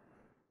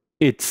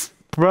 it's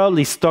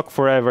probably stuck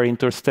forever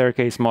into a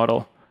staircase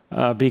model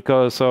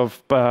because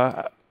of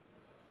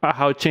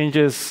how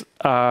changes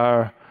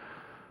our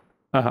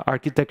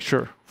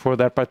architecture for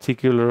those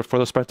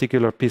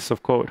particular pieces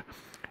of code.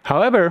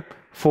 However,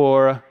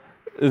 for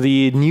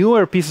the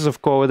newer pieces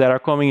of code that are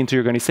coming into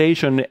your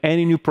organization,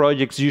 any new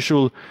projects, you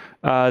should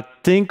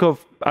think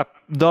of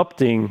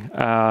adopting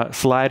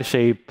slide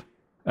shape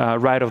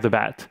right off the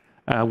bat,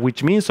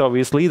 which means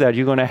obviously that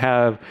you're going to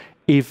have,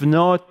 if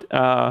not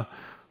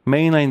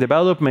mainline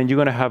development, you're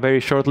going to have very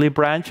short-lived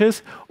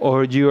branches,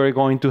 or you are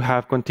going to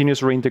have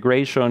continuous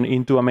reintegration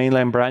into a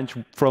mainline branch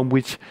from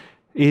which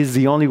is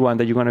the only one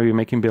that you're going to be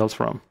making builds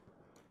from.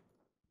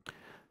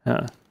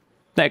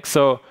 Next,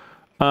 so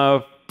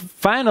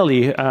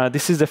finally,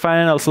 this is the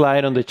final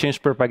slide on the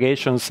change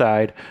propagation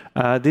side.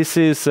 This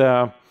is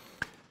the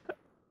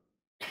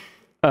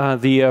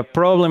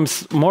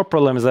more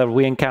problems that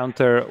we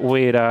encounter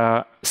with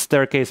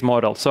staircase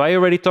model. So I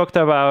already talked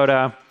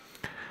about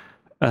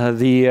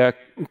the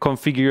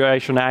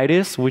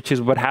configurationitis, which is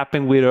what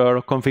happened with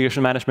our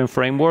configuration management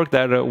framework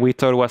that we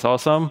thought was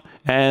awesome.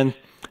 And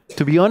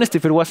to be honest,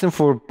 if it wasn't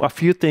for a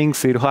few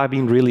things, it would have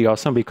been really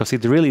awesome because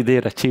it really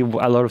did achieve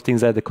a lot of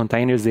things that the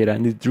containers did,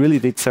 and it really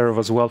did serve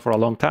us well for a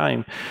long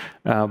time,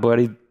 but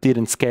it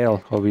didn't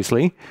scale,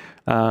 obviously.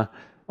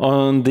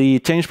 On the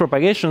change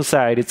propagation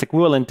side, its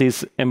equivalent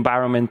is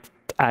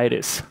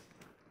environmentitis.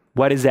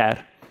 What is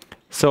that?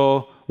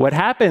 So what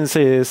happens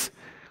is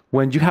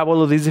when you have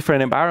all of these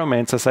different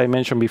environments, as I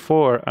mentioned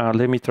before,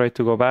 let me try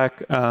to go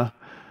back.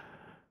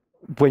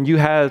 When you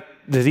have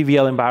the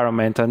DVL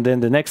environment, and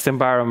then the next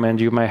environment,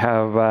 you might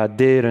have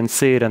did and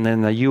SID, and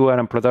then a UR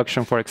and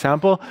production, for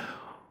example.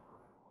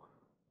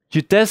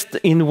 You test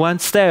in one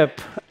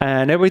step,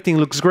 and everything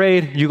looks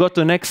great. You go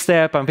to the next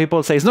step, and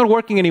people say, it's not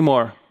working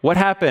anymore. What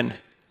happened?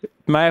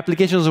 My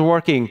application isn't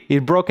working.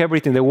 It broke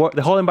everything.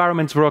 The whole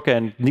environment's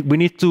broken. We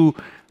need to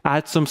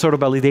add some sort of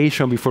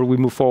validation before we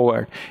move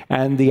forward.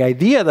 And the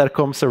idea that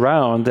comes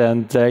around,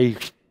 and I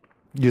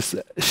just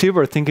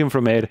shiver thinking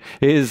from it,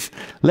 is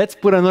let's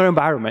put another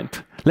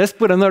environment. Let's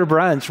put another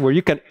branch where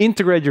you can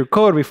integrate your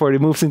code before it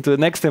moves into the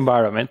next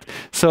environment.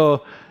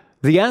 So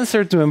the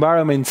answer to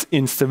environment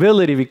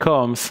instability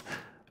becomes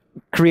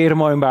create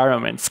more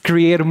environments,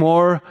 create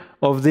more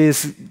of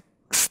these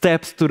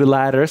steps to the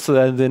ladder so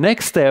that the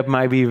next step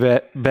might be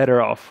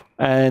better off.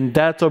 And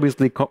that's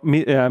obviously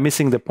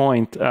missing the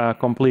point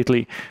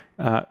completely.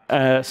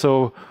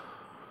 So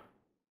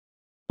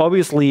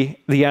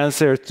obviously, the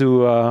answer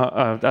to,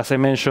 as I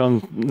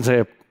mentioned,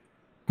 the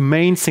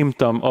main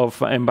symptom of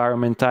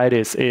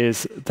environmentitis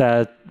is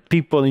that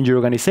people in your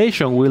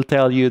organization will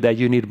tell you that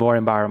you need more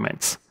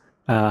environments.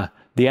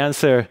 The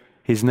answer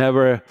is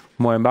never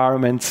more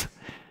environments.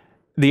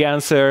 The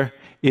answer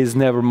is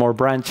never more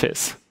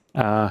branches.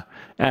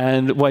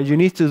 And what you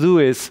need to do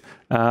is,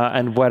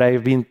 and what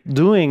I've been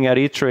doing at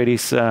ETRADE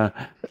is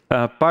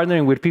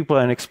partnering with people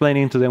and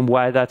explaining to them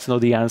why that's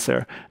not the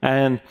answer.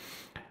 And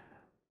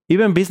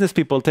even business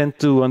people tend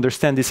to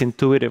understand this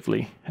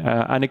intuitively.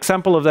 An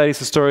example of that is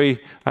a story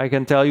I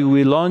can tell you.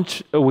 We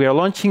are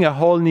launching a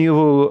whole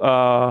new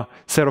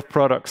set of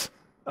products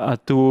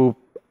to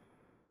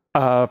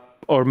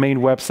our main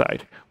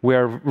website. We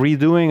are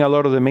redoing a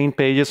lot of the main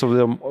pages of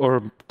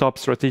our top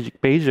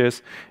strategic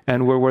pages.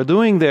 And what we're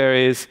doing there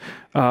is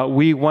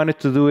we wanted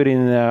to do it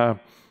in a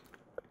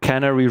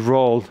canary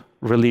roll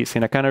release,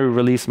 in a canary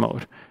release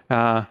mode.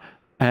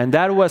 And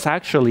that was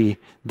actually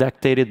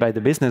dictated by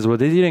the business, but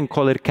they didn't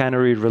call it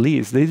canary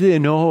release. They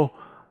didn't know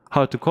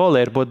how to call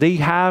it, but they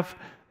have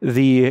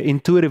the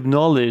intuitive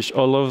knowledge,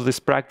 all of these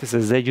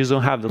practices. They just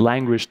don't have the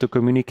language to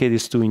communicate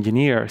this to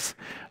engineers.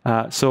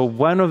 So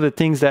one of the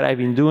things that I've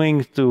been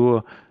doing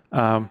to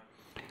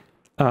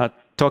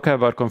talk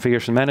about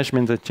configuration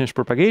management and change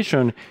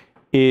propagation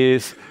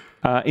is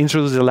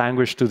introduce the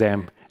language to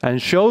them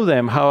and show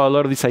them how a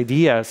lot of these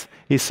ideas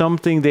is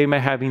something they may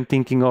have been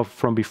thinking of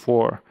from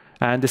before.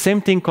 And the same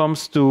thing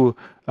comes to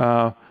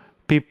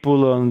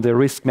people on the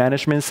risk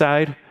management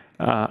side,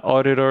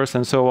 auditors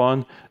and so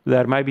on,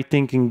 that might be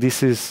thinking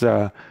this is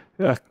a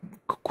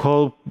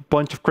whole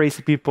bunch of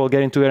crazy people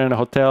getting together in a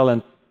hotel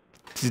and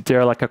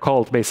they're like a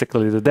cult,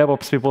 basically. The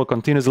DevOps people,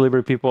 continuous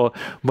delivery people.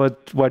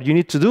 But what you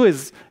need to do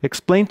is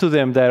explain to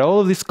them that all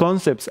of these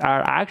concepts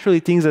are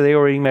actually things that they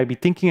already might be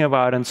thinking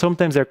about, and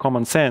sometimes they're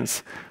common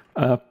sense.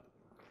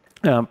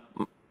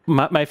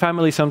 My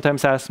family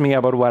sometimes asks me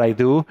about what I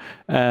do,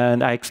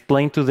 and I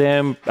explain to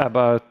them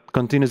about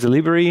continuous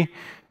delivery,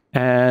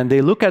 and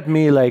they look at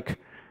me like,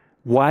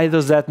 why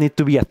does that need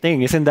to be a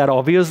thing? Isn't that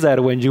obvious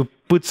that when you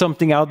put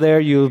something out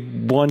there, you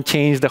won't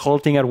change the whole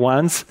thing at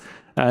once?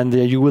 And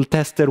you will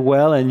test it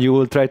well, and you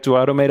will try to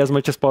automate as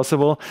much as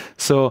possible.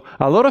 So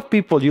a lot of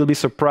people, you'll be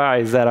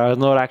surprised, that are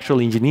not actual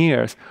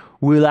engineers,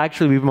 will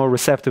actually be more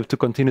receptive to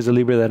continuous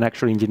delivery than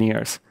actual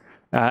engineers.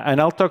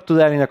 And I'll talk to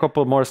that in a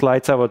couple more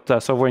slides about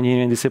software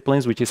engineering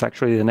disciplines, which is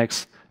actually the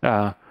next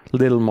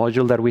little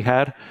module that we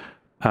had.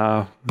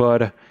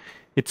 But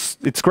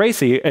it's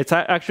crazy. It's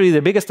actually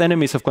the biggest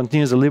enemies of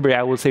continuous delivery,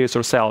 I would say, is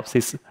ourselves.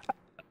 It's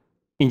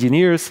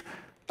engineers,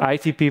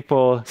 IT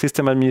people,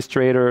 system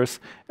administrators,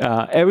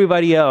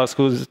 everybody else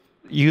who's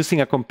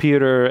using a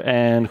computer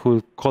and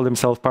who call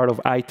themselves part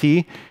of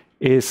IT,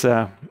 is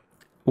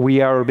we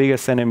are our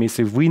biggest enemies.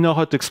 If we know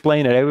how to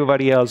explain it,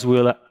 everybody else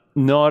will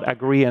not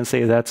agree and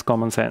say that's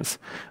common sense.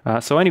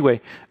 So anyway,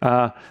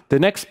 the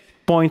next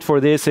point for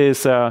this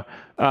is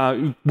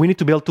we need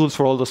to build tools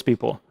for all those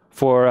people,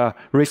 for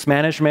risk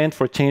management,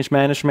 for change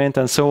management,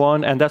 and so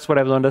on. And that's what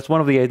I've done. That's one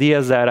of the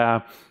ideas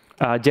that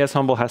Jess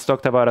Humble has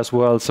talked about as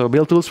well. So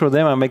build tools for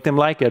them and make them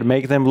like it.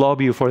 Make them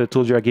love you for the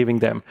tools you're giving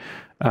them.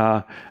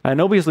 And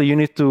obviously, you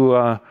need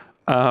to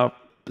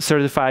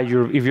certify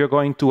if you're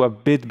going to a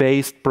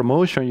bid-based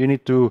promotion, you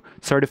need to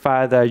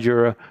certify that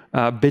your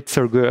bids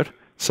are good.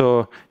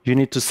 So you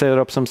need to set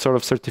up some sort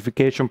of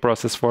certification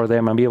process for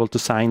them and be able to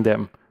sign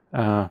them.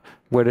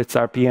 Whether it's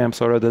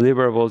RPMs or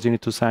deliverables, you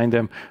need to sign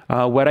them.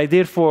 What I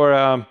did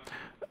for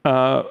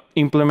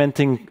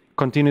implementing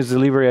continuous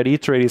delivery at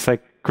ETRADE is I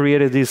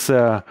created this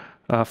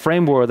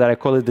framework that I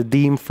call it the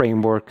DEEM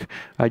framework.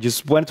 I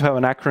just wanted to have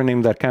an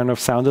acronym that kind of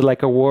sounded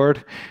like a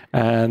word,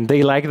 and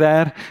they like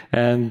that,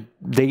 and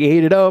they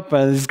ate it up,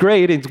 and it's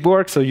great, it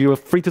works, so you're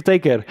free to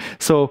take it.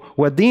 So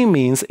what DEEM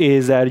means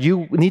is that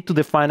you need to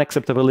define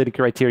acceptability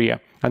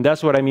criteria, and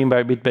that's what I mean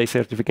by bid-based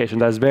certification.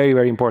 That's very,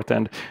 very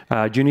important.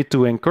 You need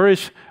to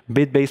encourage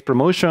bid-based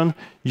promotion.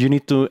 You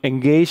need to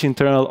engage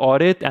internal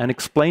audit and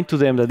explain to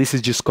them that this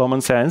is just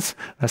common sense,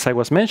 as I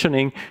was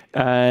mentioning,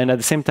 and at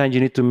the same time, you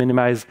need to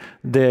minimize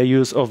the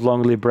use of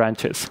long-lived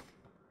branches.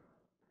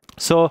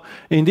 So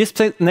in this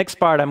next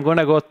part, I'm going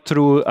to go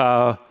through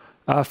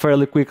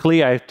fairly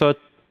quickly. I thought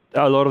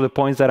a lot of the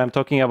points that I'm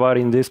talking about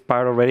in this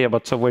part already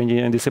about software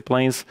engineering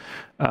disciplines.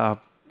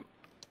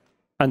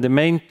 And the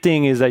main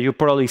thing is that you've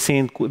probably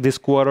seen this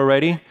quote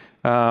already.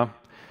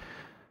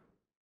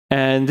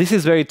 And this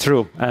is very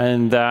true.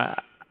 And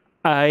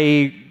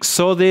I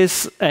saw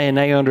this and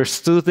I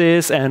understood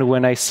this. And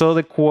when I saw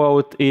the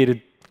quote,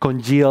 it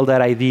congealed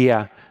that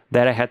idea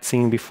that I had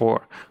seen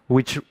before,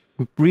 which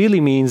really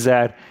means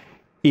that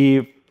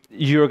if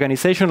your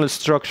organizational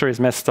structure is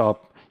messed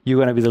up, you're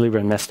going to be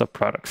delivering messed up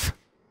products.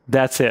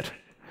 That's it.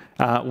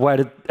 What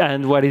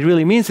it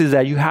really means is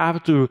that you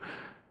have to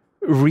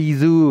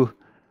redo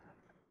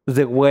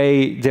the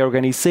way the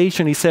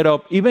organization is set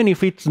up, even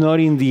if it's not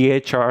in the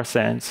HR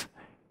sense.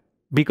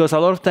 Because a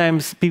lot of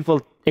times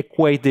people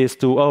equate this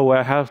to, oh,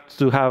 I have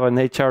to have an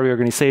HR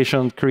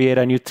organization, create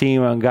a new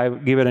team, and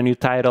give it a new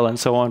title, and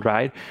so on,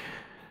 right?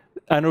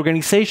 An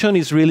organization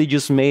is really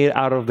just made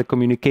out of the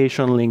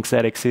communication links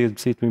that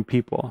exist between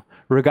people.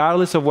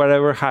 Regardless of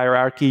whatever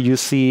hierarchy you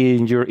see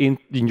in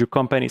your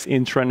company's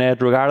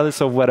intranet, regardless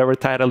of whatever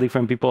title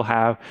different people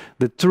have,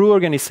 the true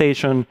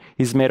organization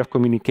is made of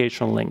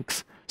communication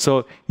links.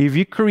 So if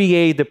you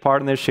create the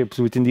partnerships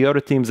within the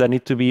other teams that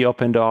need to be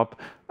opened up,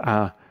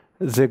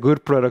 the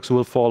good products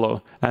will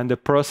follow, and the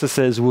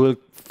processes will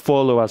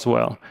follow as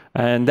well.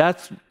 And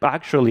that's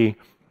actually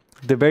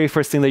the very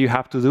first thing that you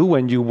have to do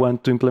when you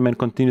want to implement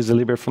continuous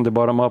delivery from the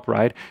bottom up,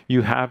 right?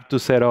 You have to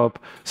set up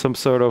some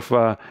sort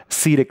of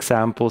seed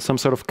example, some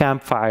sort of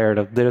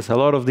campfire. There's a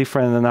lot of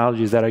different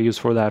analogies that are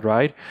used for that,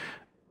 right?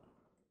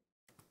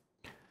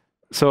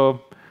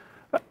 So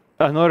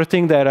another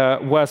thing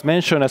that was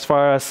mentioned as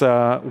far as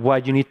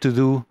what you need to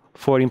do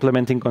for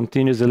implementing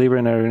continuous delivery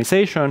in an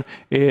organization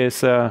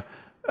is,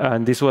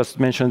 and this was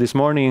mentioned this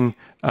morning,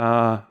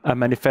 a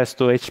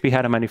manifesto. HP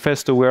had a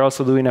manifesto. We're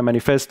also doing a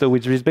manifesto,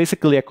 which is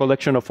basically a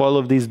collection of all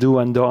of these do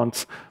and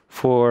don'ts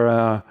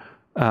for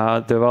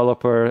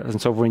developers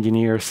and software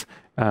engineers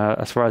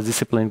as far as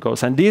discipline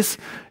goes. And this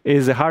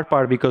is the hard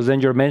part, because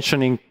then you're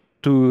mentioning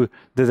to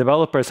the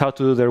developers how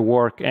to do their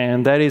work,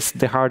 and that is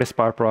the hardest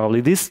part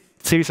probably. This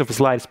series of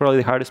slides is probably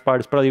the hardest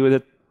part. It's probably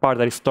the part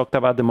that is talked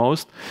about the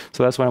most.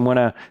 So that's why I'm going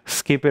to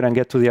skip it and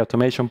get to the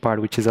automation part,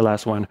 which is the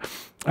last one.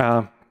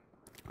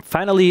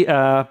 Finally,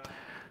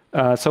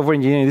 software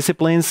engineering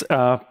disciplines.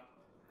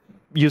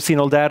 you've seen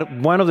all that.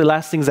 One of the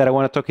last things that I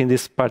want to talk in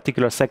this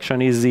particular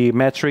section is the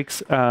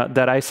metrics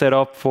that I set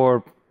up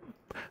for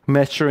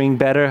measuring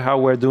better how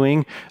we're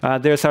doing.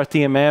 There's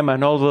RTMM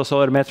and all those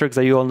other metrics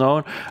that you all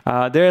know.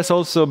 There's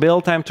also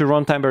build time to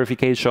runtime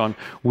verification,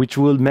 which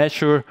will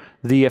measure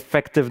the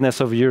effectiveness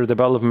of your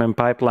development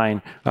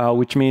pipeline,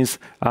 which means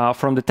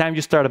from the time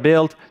you start a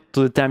build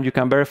to the time you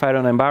can verify it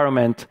on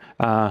environment,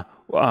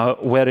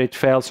 whether it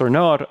fails or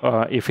not.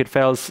 If it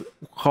fails,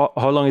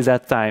 how long is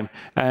that time?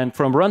 And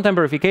from runtime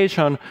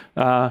verification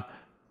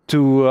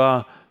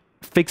to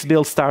fixed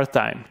build start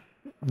time.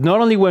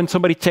 Not only when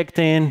somebody checked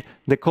in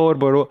the code,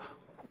 but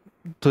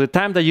to the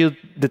time that you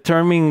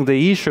determine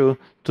the issue,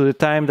 to the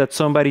time that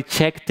somebody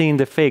checked in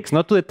the fix,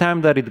 not to the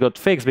time that it got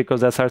fixed,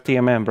 because that's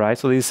RTMM, right?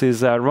 So this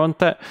is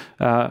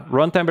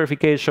runtime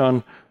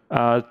verification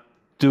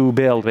to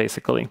build,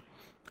 basically.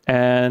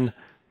 And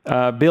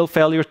build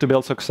failure to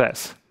build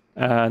success.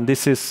 And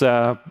this is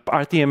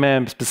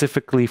RTMM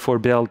specifically for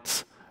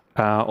builds,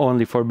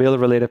 only for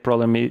build-related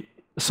problem.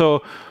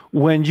 So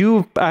when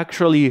you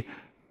actually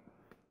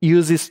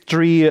use these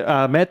three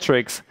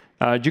metrics,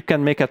 you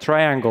can make a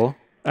triangle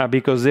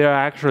because they are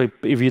actually,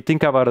 if you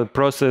think about the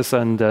process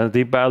and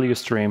the value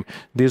stream,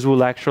 this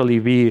will actually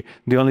be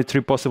the only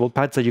three possible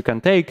paths that you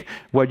can take.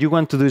 What you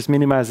want to do is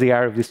minimize the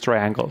area of this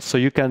triangle. So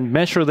you can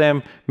measure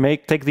them,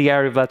 take the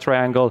area of that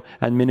triangle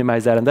and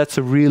minimize that. And that's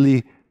a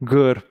really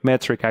good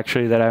metric,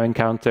 actually, that I've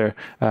encountered,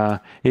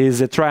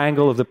 is a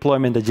triangle of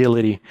deployment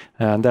agility.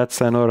 And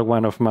that's another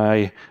one of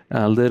my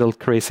little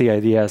crazy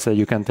ideas that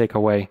you can take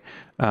away.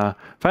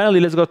 Finally,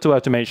 let's go to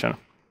automation.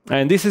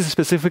 And this is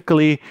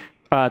specifically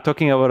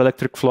talking about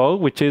electric flow,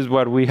 which is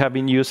what we have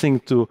been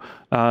using to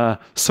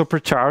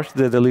supercharge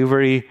the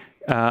delivery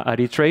at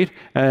ETRADE.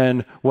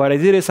 And what I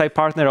did is I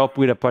partnered up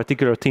with a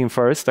particular team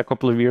first a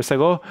couple of years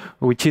ago,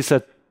 which is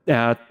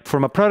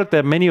from a product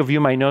that many of you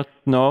might not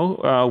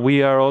know.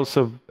 We are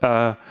also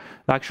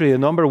actually the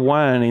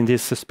 #1 in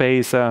this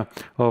space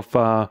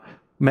of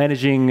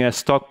managing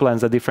stock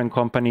plans that different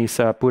companies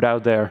put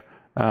out there.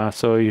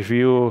 So if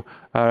you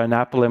are an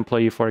Apple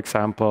employee, for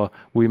example,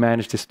 we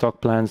manage the stock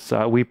plans.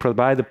 We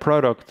provide the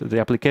product, the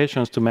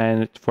applications to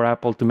manage for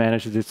Apple to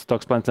manage the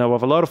stock plans. Now, we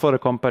have a lot of other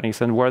companies,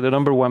 and we're the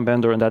 #1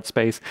 vendor in that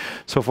space.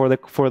 So for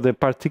the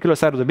particular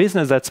side of the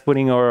business that's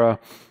putting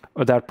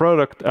that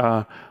product,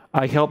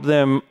 I help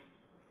them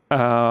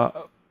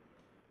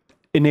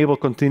enable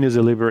continuous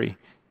delivery.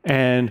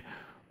 And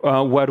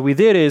what we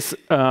did is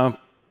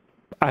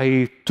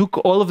I took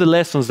all of the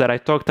lessons that I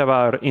talked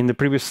about in the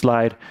previous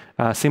slide,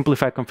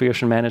 simplified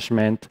configuration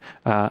management,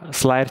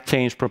 slide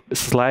change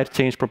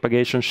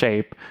propagation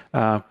shape,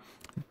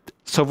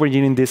 software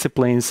engineering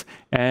disciplines,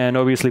 and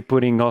obviously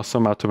putting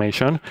awesome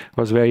automation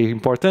was very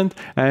important.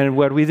 And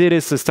what we did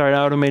is to start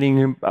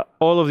automating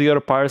all of the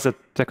other parts that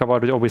talk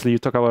about it. Obviously, you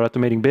talk about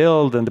automating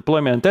build and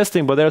deployment and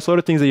testing, but there's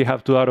other things that you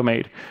have to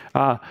automate.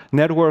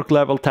 Network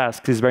level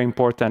tasks is very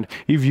important.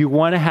 If you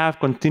want to have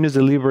continuous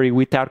delivery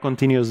without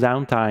continuous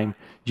downtime,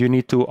 you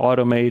need to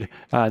automate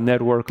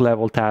network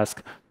level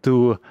tasks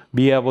to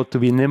be able to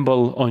be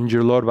nimble on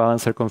your load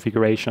balancer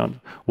configuration.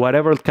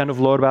 Whatever kind of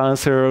load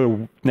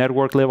balancer,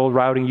 network level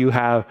routing you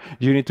have,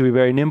 you need to be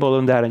very nimble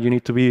on that, and you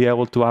need to be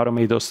able to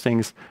automate those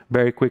things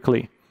very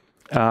quickly.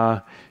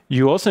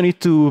 You also need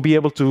to be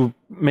able to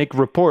make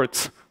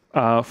reports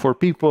for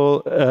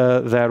people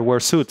that wear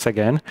suits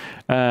again.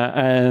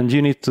 And you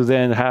need to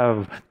then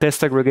have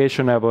test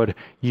aggregation about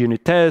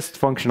unit test,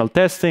 functional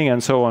testing,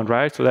 and so on,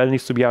 right? So that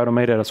needs to be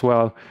automated as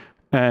well.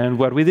 And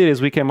what we did is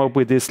we came up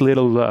with this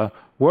little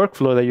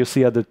workflow that you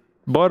see at the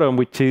bottom,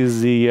 which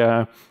is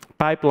the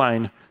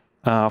pipeline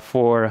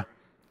for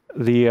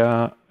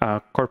the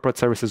corporate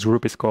services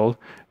group is called.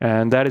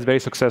 And that is very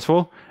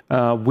successful.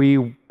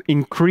 We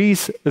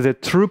increase the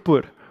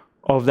throughput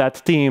of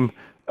that team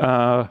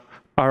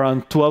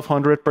around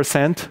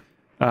 1,200%.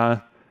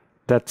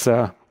 That's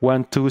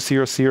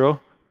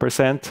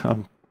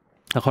 1,200%,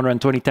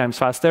 120 times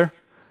faster.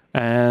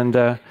 And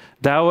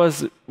that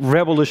was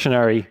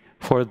revolutionary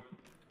for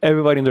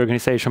everybody in the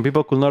organization.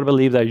 People could not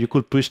believe that you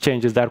could push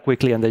changes that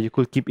quickly and that you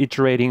could keep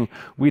iterating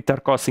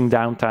without causing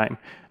downtime.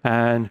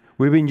 And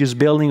we've been just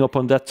building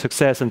upon that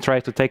success and try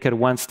to take it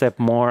one step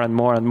more and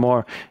more and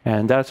more.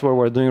 And that's what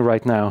we're doing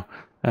right now.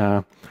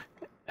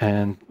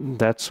 And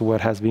that's what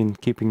has been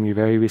keeping me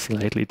very busy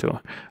lately, too.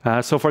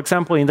 So, for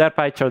example, in that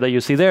pie chart that you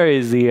see there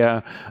is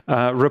the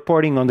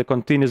reporting on the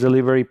continuous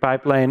delivery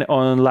pipeline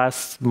on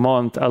last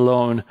month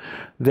alone.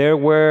 There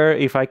were,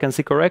 if I can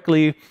see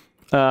correctly,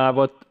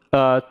 about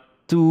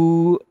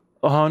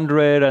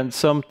 200 and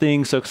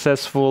something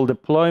successful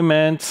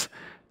deployments.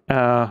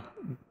 And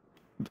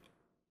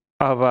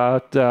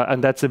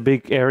that's a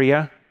big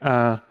area.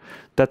 That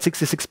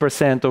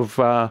 66% of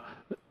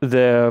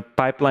the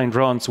pipeline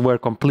runs were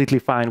completely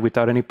fine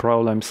without any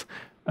problems.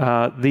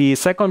 The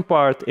second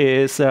part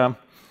is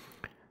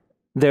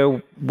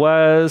there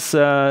was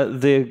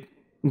the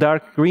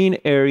dark green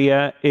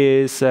area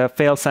is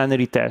fail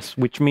sanity test,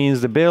 which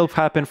means the build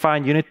happened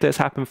fine, unit tests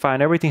happened fine,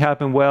 everything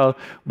happened well,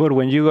 but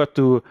when you got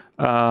to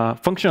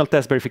functional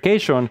test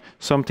verification,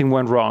 something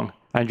went wrong.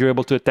 and you're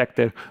able to detect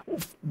it.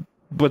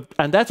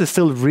 And that is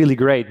still really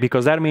great,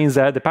 because that means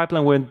that the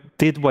pipeline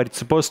did what it's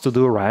supposed to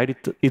do, right?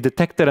 It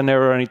detected an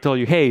error and it told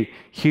you, hey,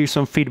 here's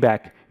some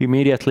feedback.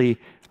 Immediately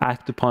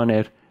act upon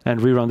it and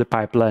rerun the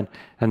pipeline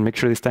and make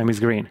sure this time is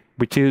green,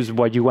 which is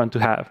what you want to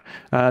have.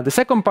 The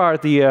second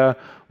part, the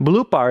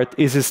blue part,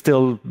 is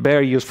still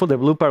very useful. The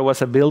blue part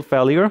was a build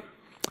failure,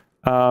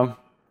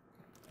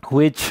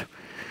 which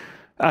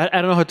I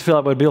don't know how to feel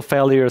about build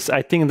failures.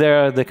 I think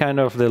they're the kind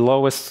of the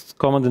lowest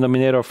common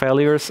denominator of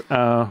failures,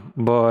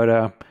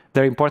 but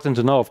they're important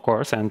to know, of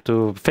course, and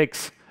to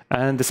fix.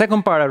 And the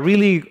second part are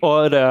really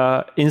odd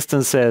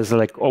instances,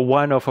 like a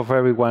one-off of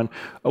everyone.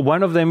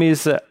 One of them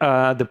is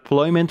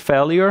deployment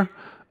failure,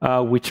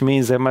 which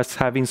means there must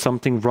have been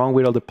something wrong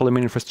with all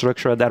deployment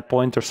infrastructure at that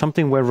point, or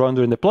something went wrong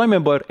during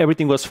deployment, but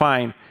everything was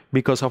fine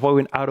because of how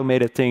we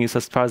automated things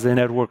as far as the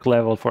network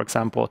level, for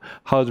example,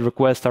 how the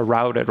requests are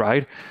routed,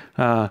 right?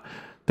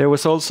 There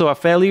was also a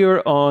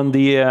failure on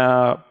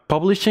the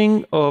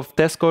publishing of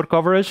test code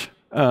coverage,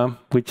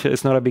 which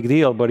is not a big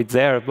deal, but it's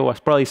there. There was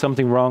probably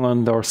something wrong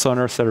on our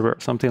Sonar server,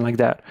 something like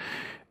that.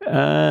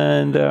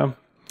 And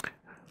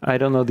I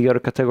don't know the other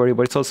category,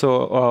 but it's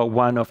also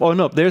one of, oh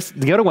no,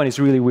 the other one is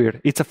really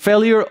weird. It's a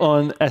failure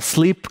on a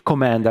sleep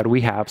command that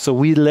we have. So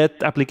we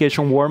let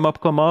application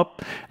warm-up come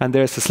up, and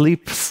there's a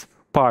sleep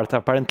part.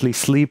 Apparently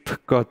sleep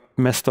got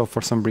messed up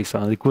for some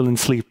reason. It couldn't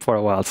sleep for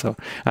a while. So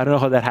I don't know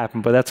how that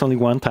happened, but that's only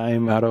one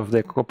time out of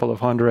the couple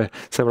of hundred,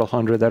 several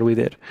hundred that we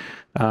did.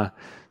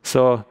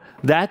 So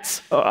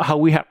that's how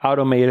we have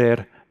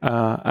automated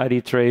at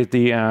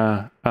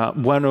ETRADE,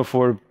 one of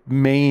our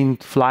main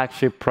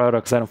flagship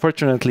products that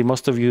unfortunately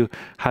most of you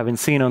haven't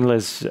seen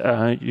unless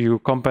your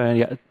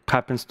company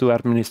happens to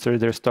administer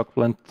their stock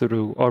plan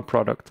through our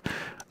product.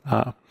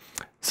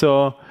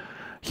 So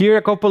here are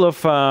a couple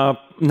of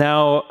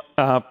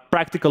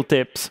practical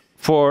tips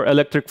for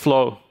electric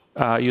flow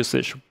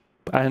usage.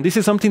 And this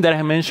is something that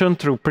I mentioned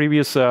through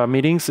previous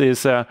meetings,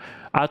 is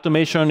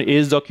automation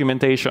is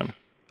documentation.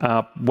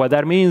 What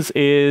that means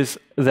is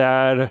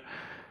that,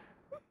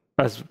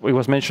 as it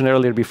was mentioned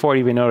earlier before,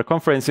 even in other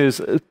conferences,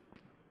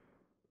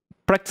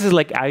 practices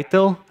like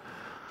ITIL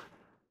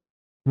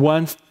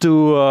want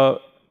to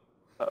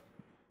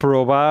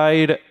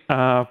provide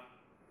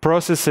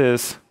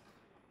processes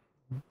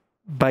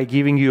by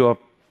giving you a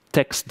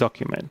text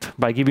document,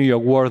 by giving you a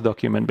Word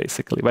document,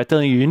 basically, by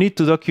telling you you need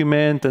to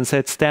document and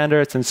set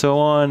standards and so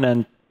on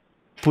and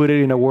put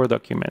it in a Word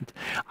document.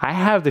 I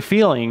have the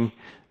feeling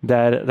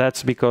that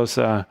that's because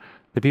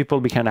the people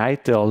behind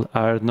ITIL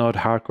are not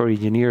hardcore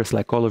engineers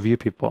like all of you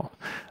people.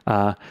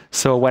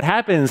 So what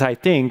happens, I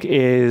think,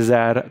 is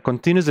that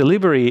continuous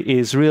delivery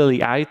is really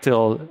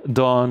ITIL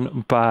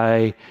done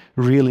by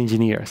real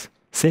engineers,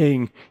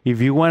 saying,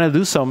 if you want to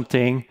do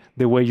something,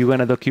 the way you're going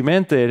to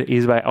document it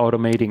is by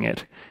automating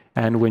it.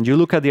 And when you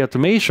look at the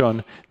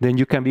automation, then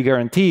you can be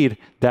guaranteed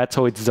that's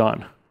how it's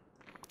done.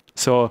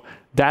 So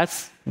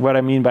that's what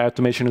I mean by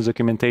automation is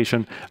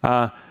documentation.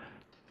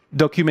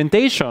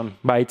 Documentation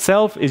by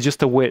itself is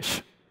just a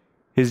wish.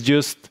 It's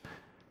just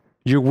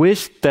you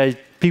wish that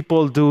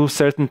people do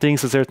certain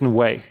things a certain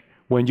way.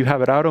 When you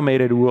have it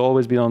automated, it will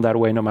always be done that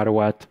way no matter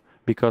what,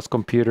 because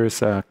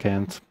computers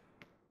can't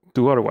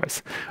do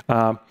otherwise.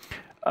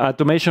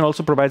 Automation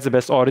also provides the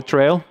best audit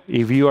trail.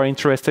 If you are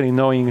interested in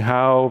knowing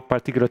how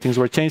particular things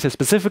were changed,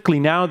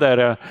 specifically now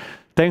that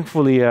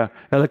thankfully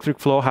Electric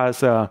Flow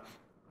has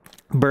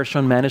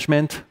version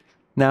management.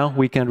 Now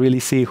we can really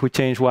see who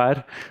changed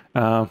what.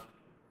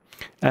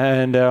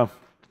 And a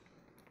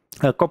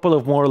couple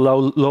of more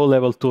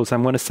low-level tools.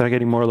 I'm going to start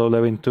getting more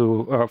low-level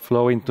into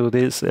flow into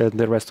this and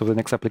the rest of the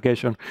next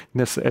application.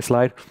 This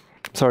slide.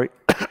 Sorry.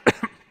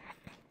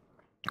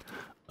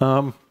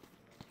 You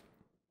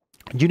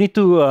need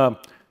to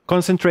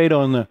concentrate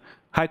on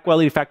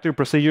high-quality factory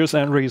procedures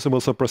and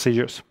reusable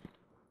sub-procedures.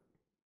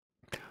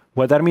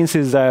 What that means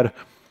is that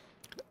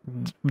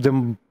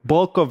the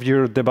bulk of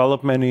your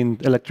development in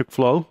electric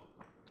flow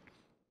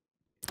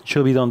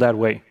should be done that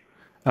way.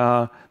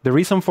 The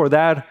reason for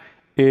that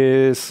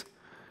is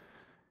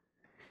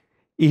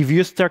if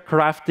you start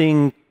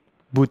crafting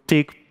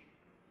boutique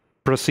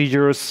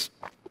procedures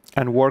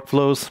and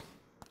workflows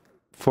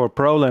for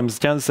problems,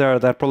 chances are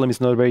that problem is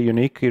not very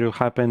unique. It will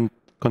happen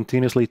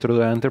continuously through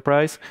the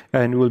enterprise,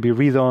 and it will be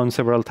redone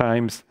several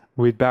times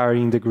with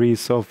varying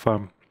degrees of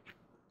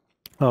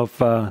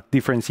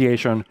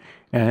differentiation,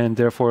 and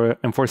therefore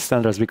enforce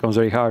standards becomes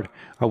very hard.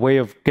 A way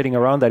of getting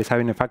around that is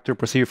having a factory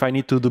procedure. If I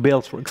need to do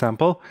builds, for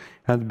example,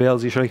 and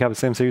builds usually have the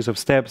same series of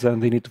steps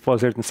and they need to follow a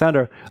certain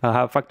standard, I'll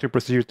have a factory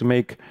procedure to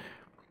make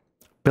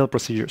build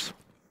procedures.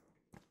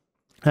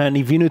 And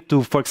if you need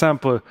to, for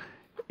example,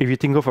 if you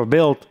think of a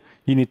build,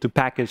 you need to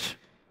package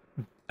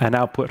an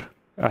output,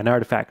 an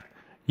artifact.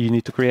 You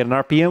need to create an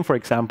RPM, for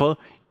example.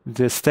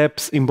 The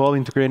steps involved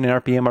into creating an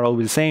RPM are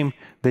always the same.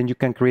 Then you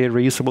can create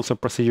reusable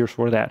sub-procedures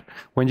for that.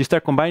 When you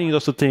start combining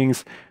those two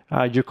things,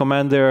 your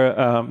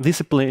Commander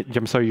discipline,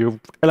 your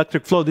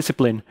electric flow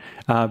discipline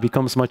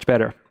becomes much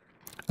better.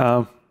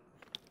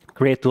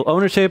 Create tool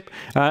ownership.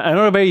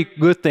 Another very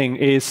good thing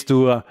is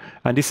to,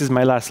 and this is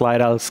my last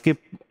slide, I'll skip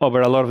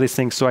over a lot of these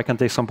things so I can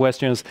take some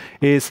questions,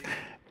 is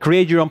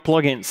create your own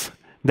plugins.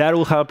 That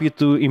will help you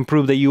to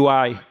improve the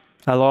UI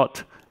a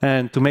lot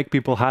and to make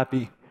people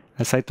happy.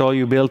 As I told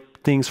you, build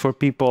things for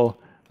people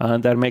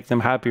that make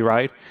them happy,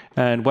 right?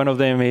 And one of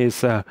them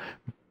is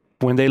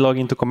when they log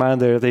into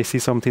Commander, they see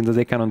something that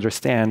they can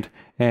understand.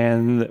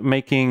 And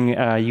making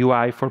a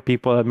UI for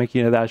people,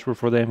 making a dashboard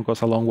for them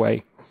goes a long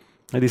way.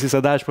 And this is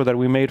a dashboard that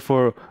we made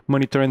for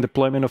monitoring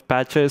deployment of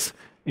patches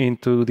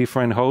into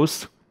different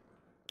hosts.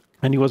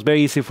 And it was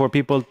very easy for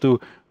people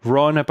to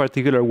run a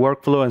particular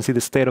workflow and see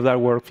the state of that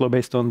workflow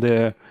based on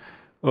the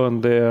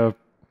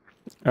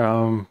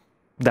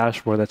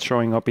dashboard that's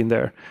showing up in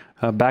there.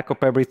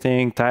 Backup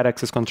everything, tight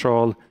access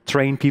control,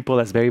 train people,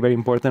 that's very, very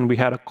important. We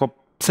had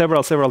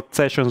several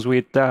sessions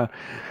with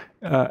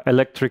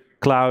Electric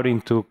Cloud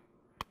into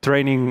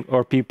training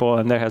our people,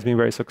 and that has been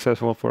very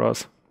successful for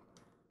us.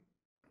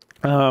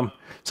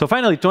 So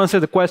finally, to answer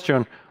the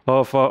question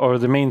of, or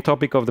the main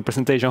topic of the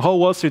presentation, how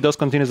Wall Street does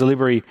continuous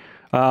delivery?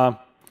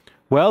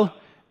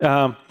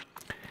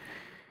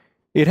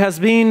 It has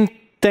been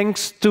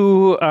thanks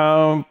to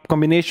a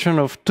combination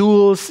of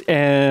tools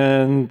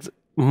and,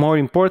 more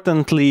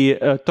importantly,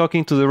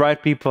 talking to the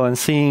right people and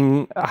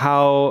seeing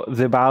how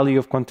the value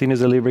of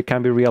continuous delivery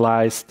can be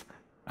realized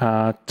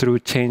through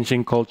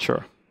changing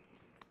culture.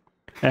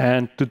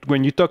 And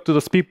when you talk to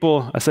those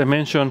people, as I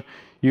mentioned,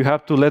 you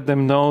have to let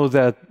them know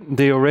that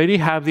they already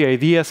have the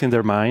ideas in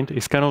their mind.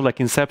 It's kind of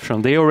like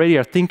Inception. They already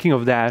are thinking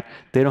of that.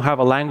 They don't have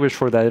a language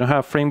for that. They don't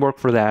have a framework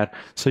for that.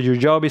 So your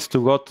job is to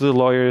go to the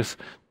lawyers,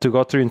 to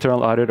go to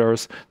internal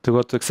auditors, to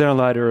go to external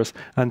auditors,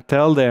 and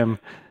tell them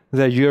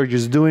that you're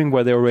just doing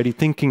what they're already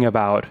thinking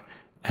about.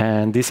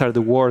 And these are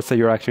the words that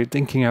you're actually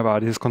thinking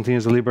about. This is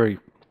continuous delivery.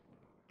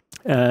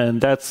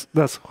 And that's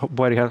how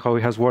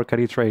it has worked at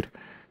ETRADE.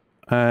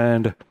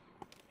 And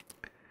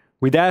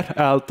with that,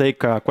 I'll take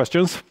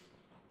questions.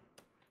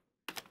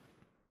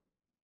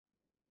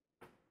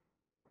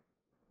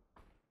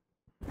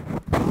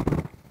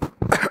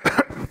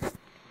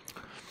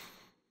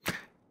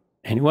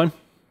 Anyone?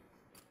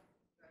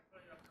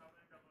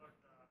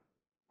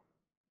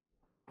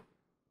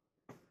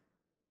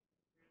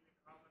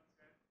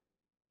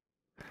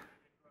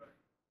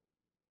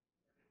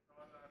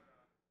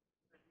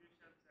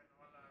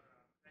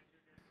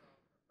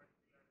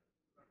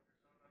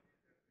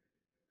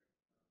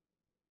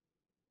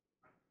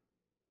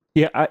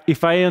 Yeah,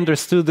 if I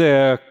understood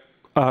the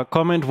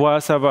comment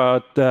was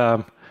about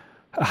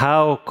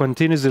how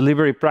continuous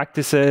delivery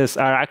practices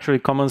are actually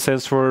common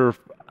sense for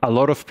a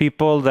lot of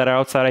people that are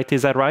outside IT.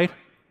 Is that right?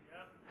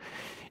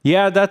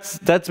 Yeah,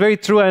 that's very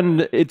true,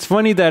 and it's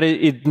funny that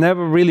it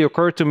never really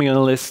occurred to me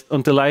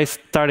until I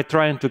started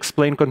trying to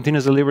explain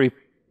continuous delivery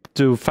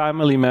to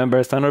family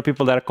members and other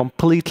people that are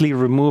completely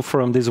removed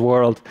from this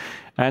world.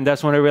 And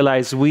that's when I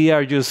realized we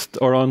are just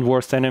our own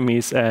worst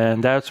enemies,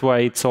 and that's why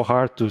it's so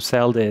hard to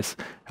sell this.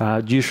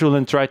 You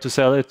shouldn't try to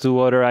sell it to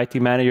other IT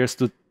managers,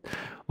 to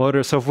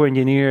other software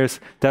engineers.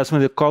 That's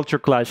when the culture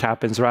clash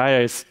happens,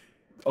 right? It's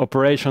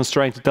operations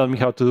trying to tell me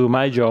how to do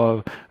my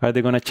job. Are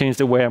they going to change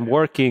the way I'm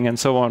working and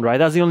so on, right?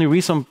 That's the only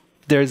reason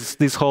there's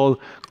this whole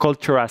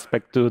culture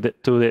aspect to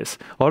this.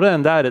 Other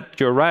than that,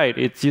 you're right.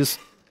 It's just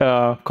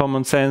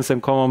common sense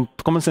and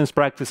common sense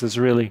practices,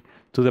 really,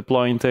 to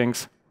deploying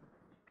things.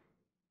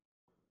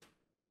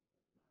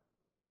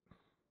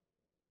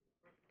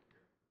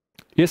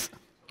 Yes?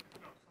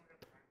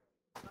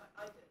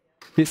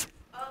 Yes?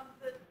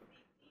 The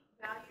deep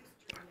value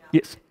stream now,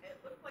 Yes. it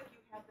looked like you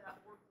had that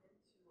worked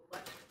into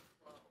electric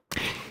flow.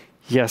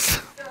 Yes. So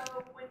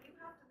when you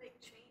have to make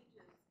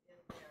changes in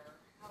there,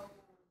 how do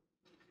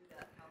you do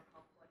that? How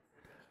complex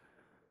is it?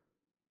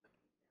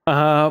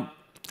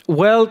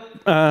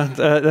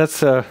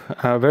 That's a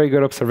very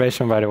good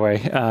observation, by the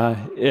way.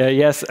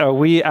 Yes,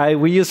 we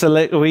use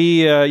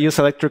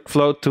electric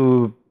flow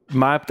to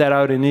map that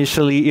out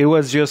initially. It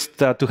was just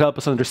to help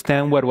us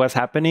understand what was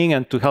happening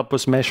and to help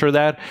us measure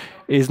that.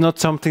 It's not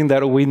something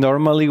that we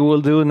normally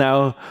will do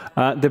now.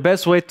 The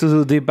best way to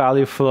do deep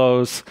value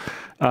flows,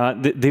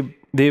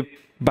 the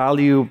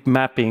value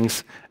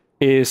mappings,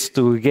 is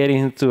to get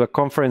into a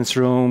conference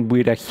room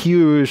with a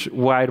huge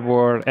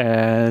whiteboard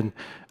and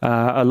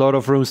a lot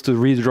of rooms to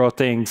redraw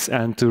things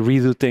and to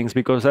redo things.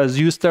 Because as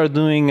you start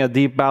doing a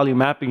deep value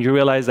mapping, you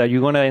realize that you're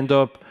going to end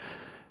up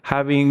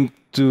having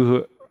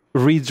to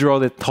redraw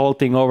the whole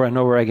thing over and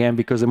over again,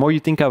 because the more you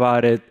think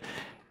about it,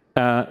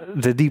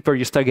 the deeper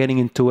you start getting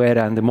into it,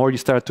 and the more you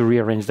start to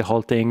rearrange the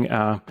whole thing.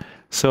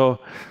 So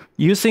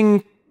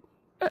using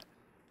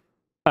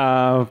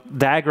a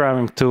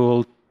diagramming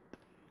tool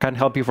can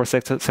help you for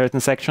certain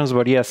sections,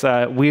 but yes,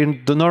 we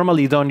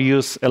normally don't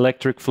use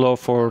electric flow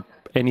for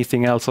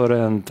anything else other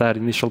than that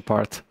initial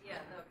part. Yeah,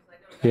 no, because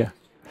I know Yeah.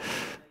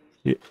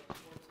 Yeah.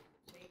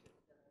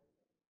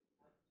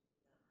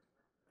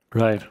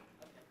 Right.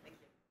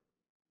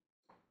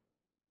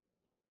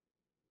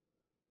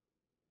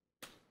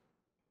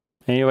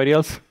 Anybody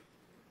else?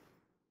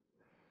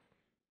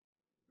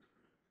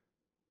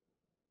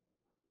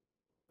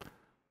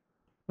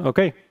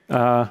 Okay.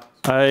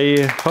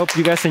 I hope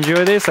you guys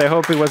enjoy this. I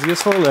hope it was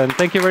useful, and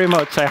thank you very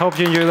much. I hope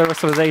you enjoy the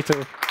rest of the day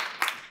too.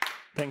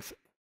 Thanks.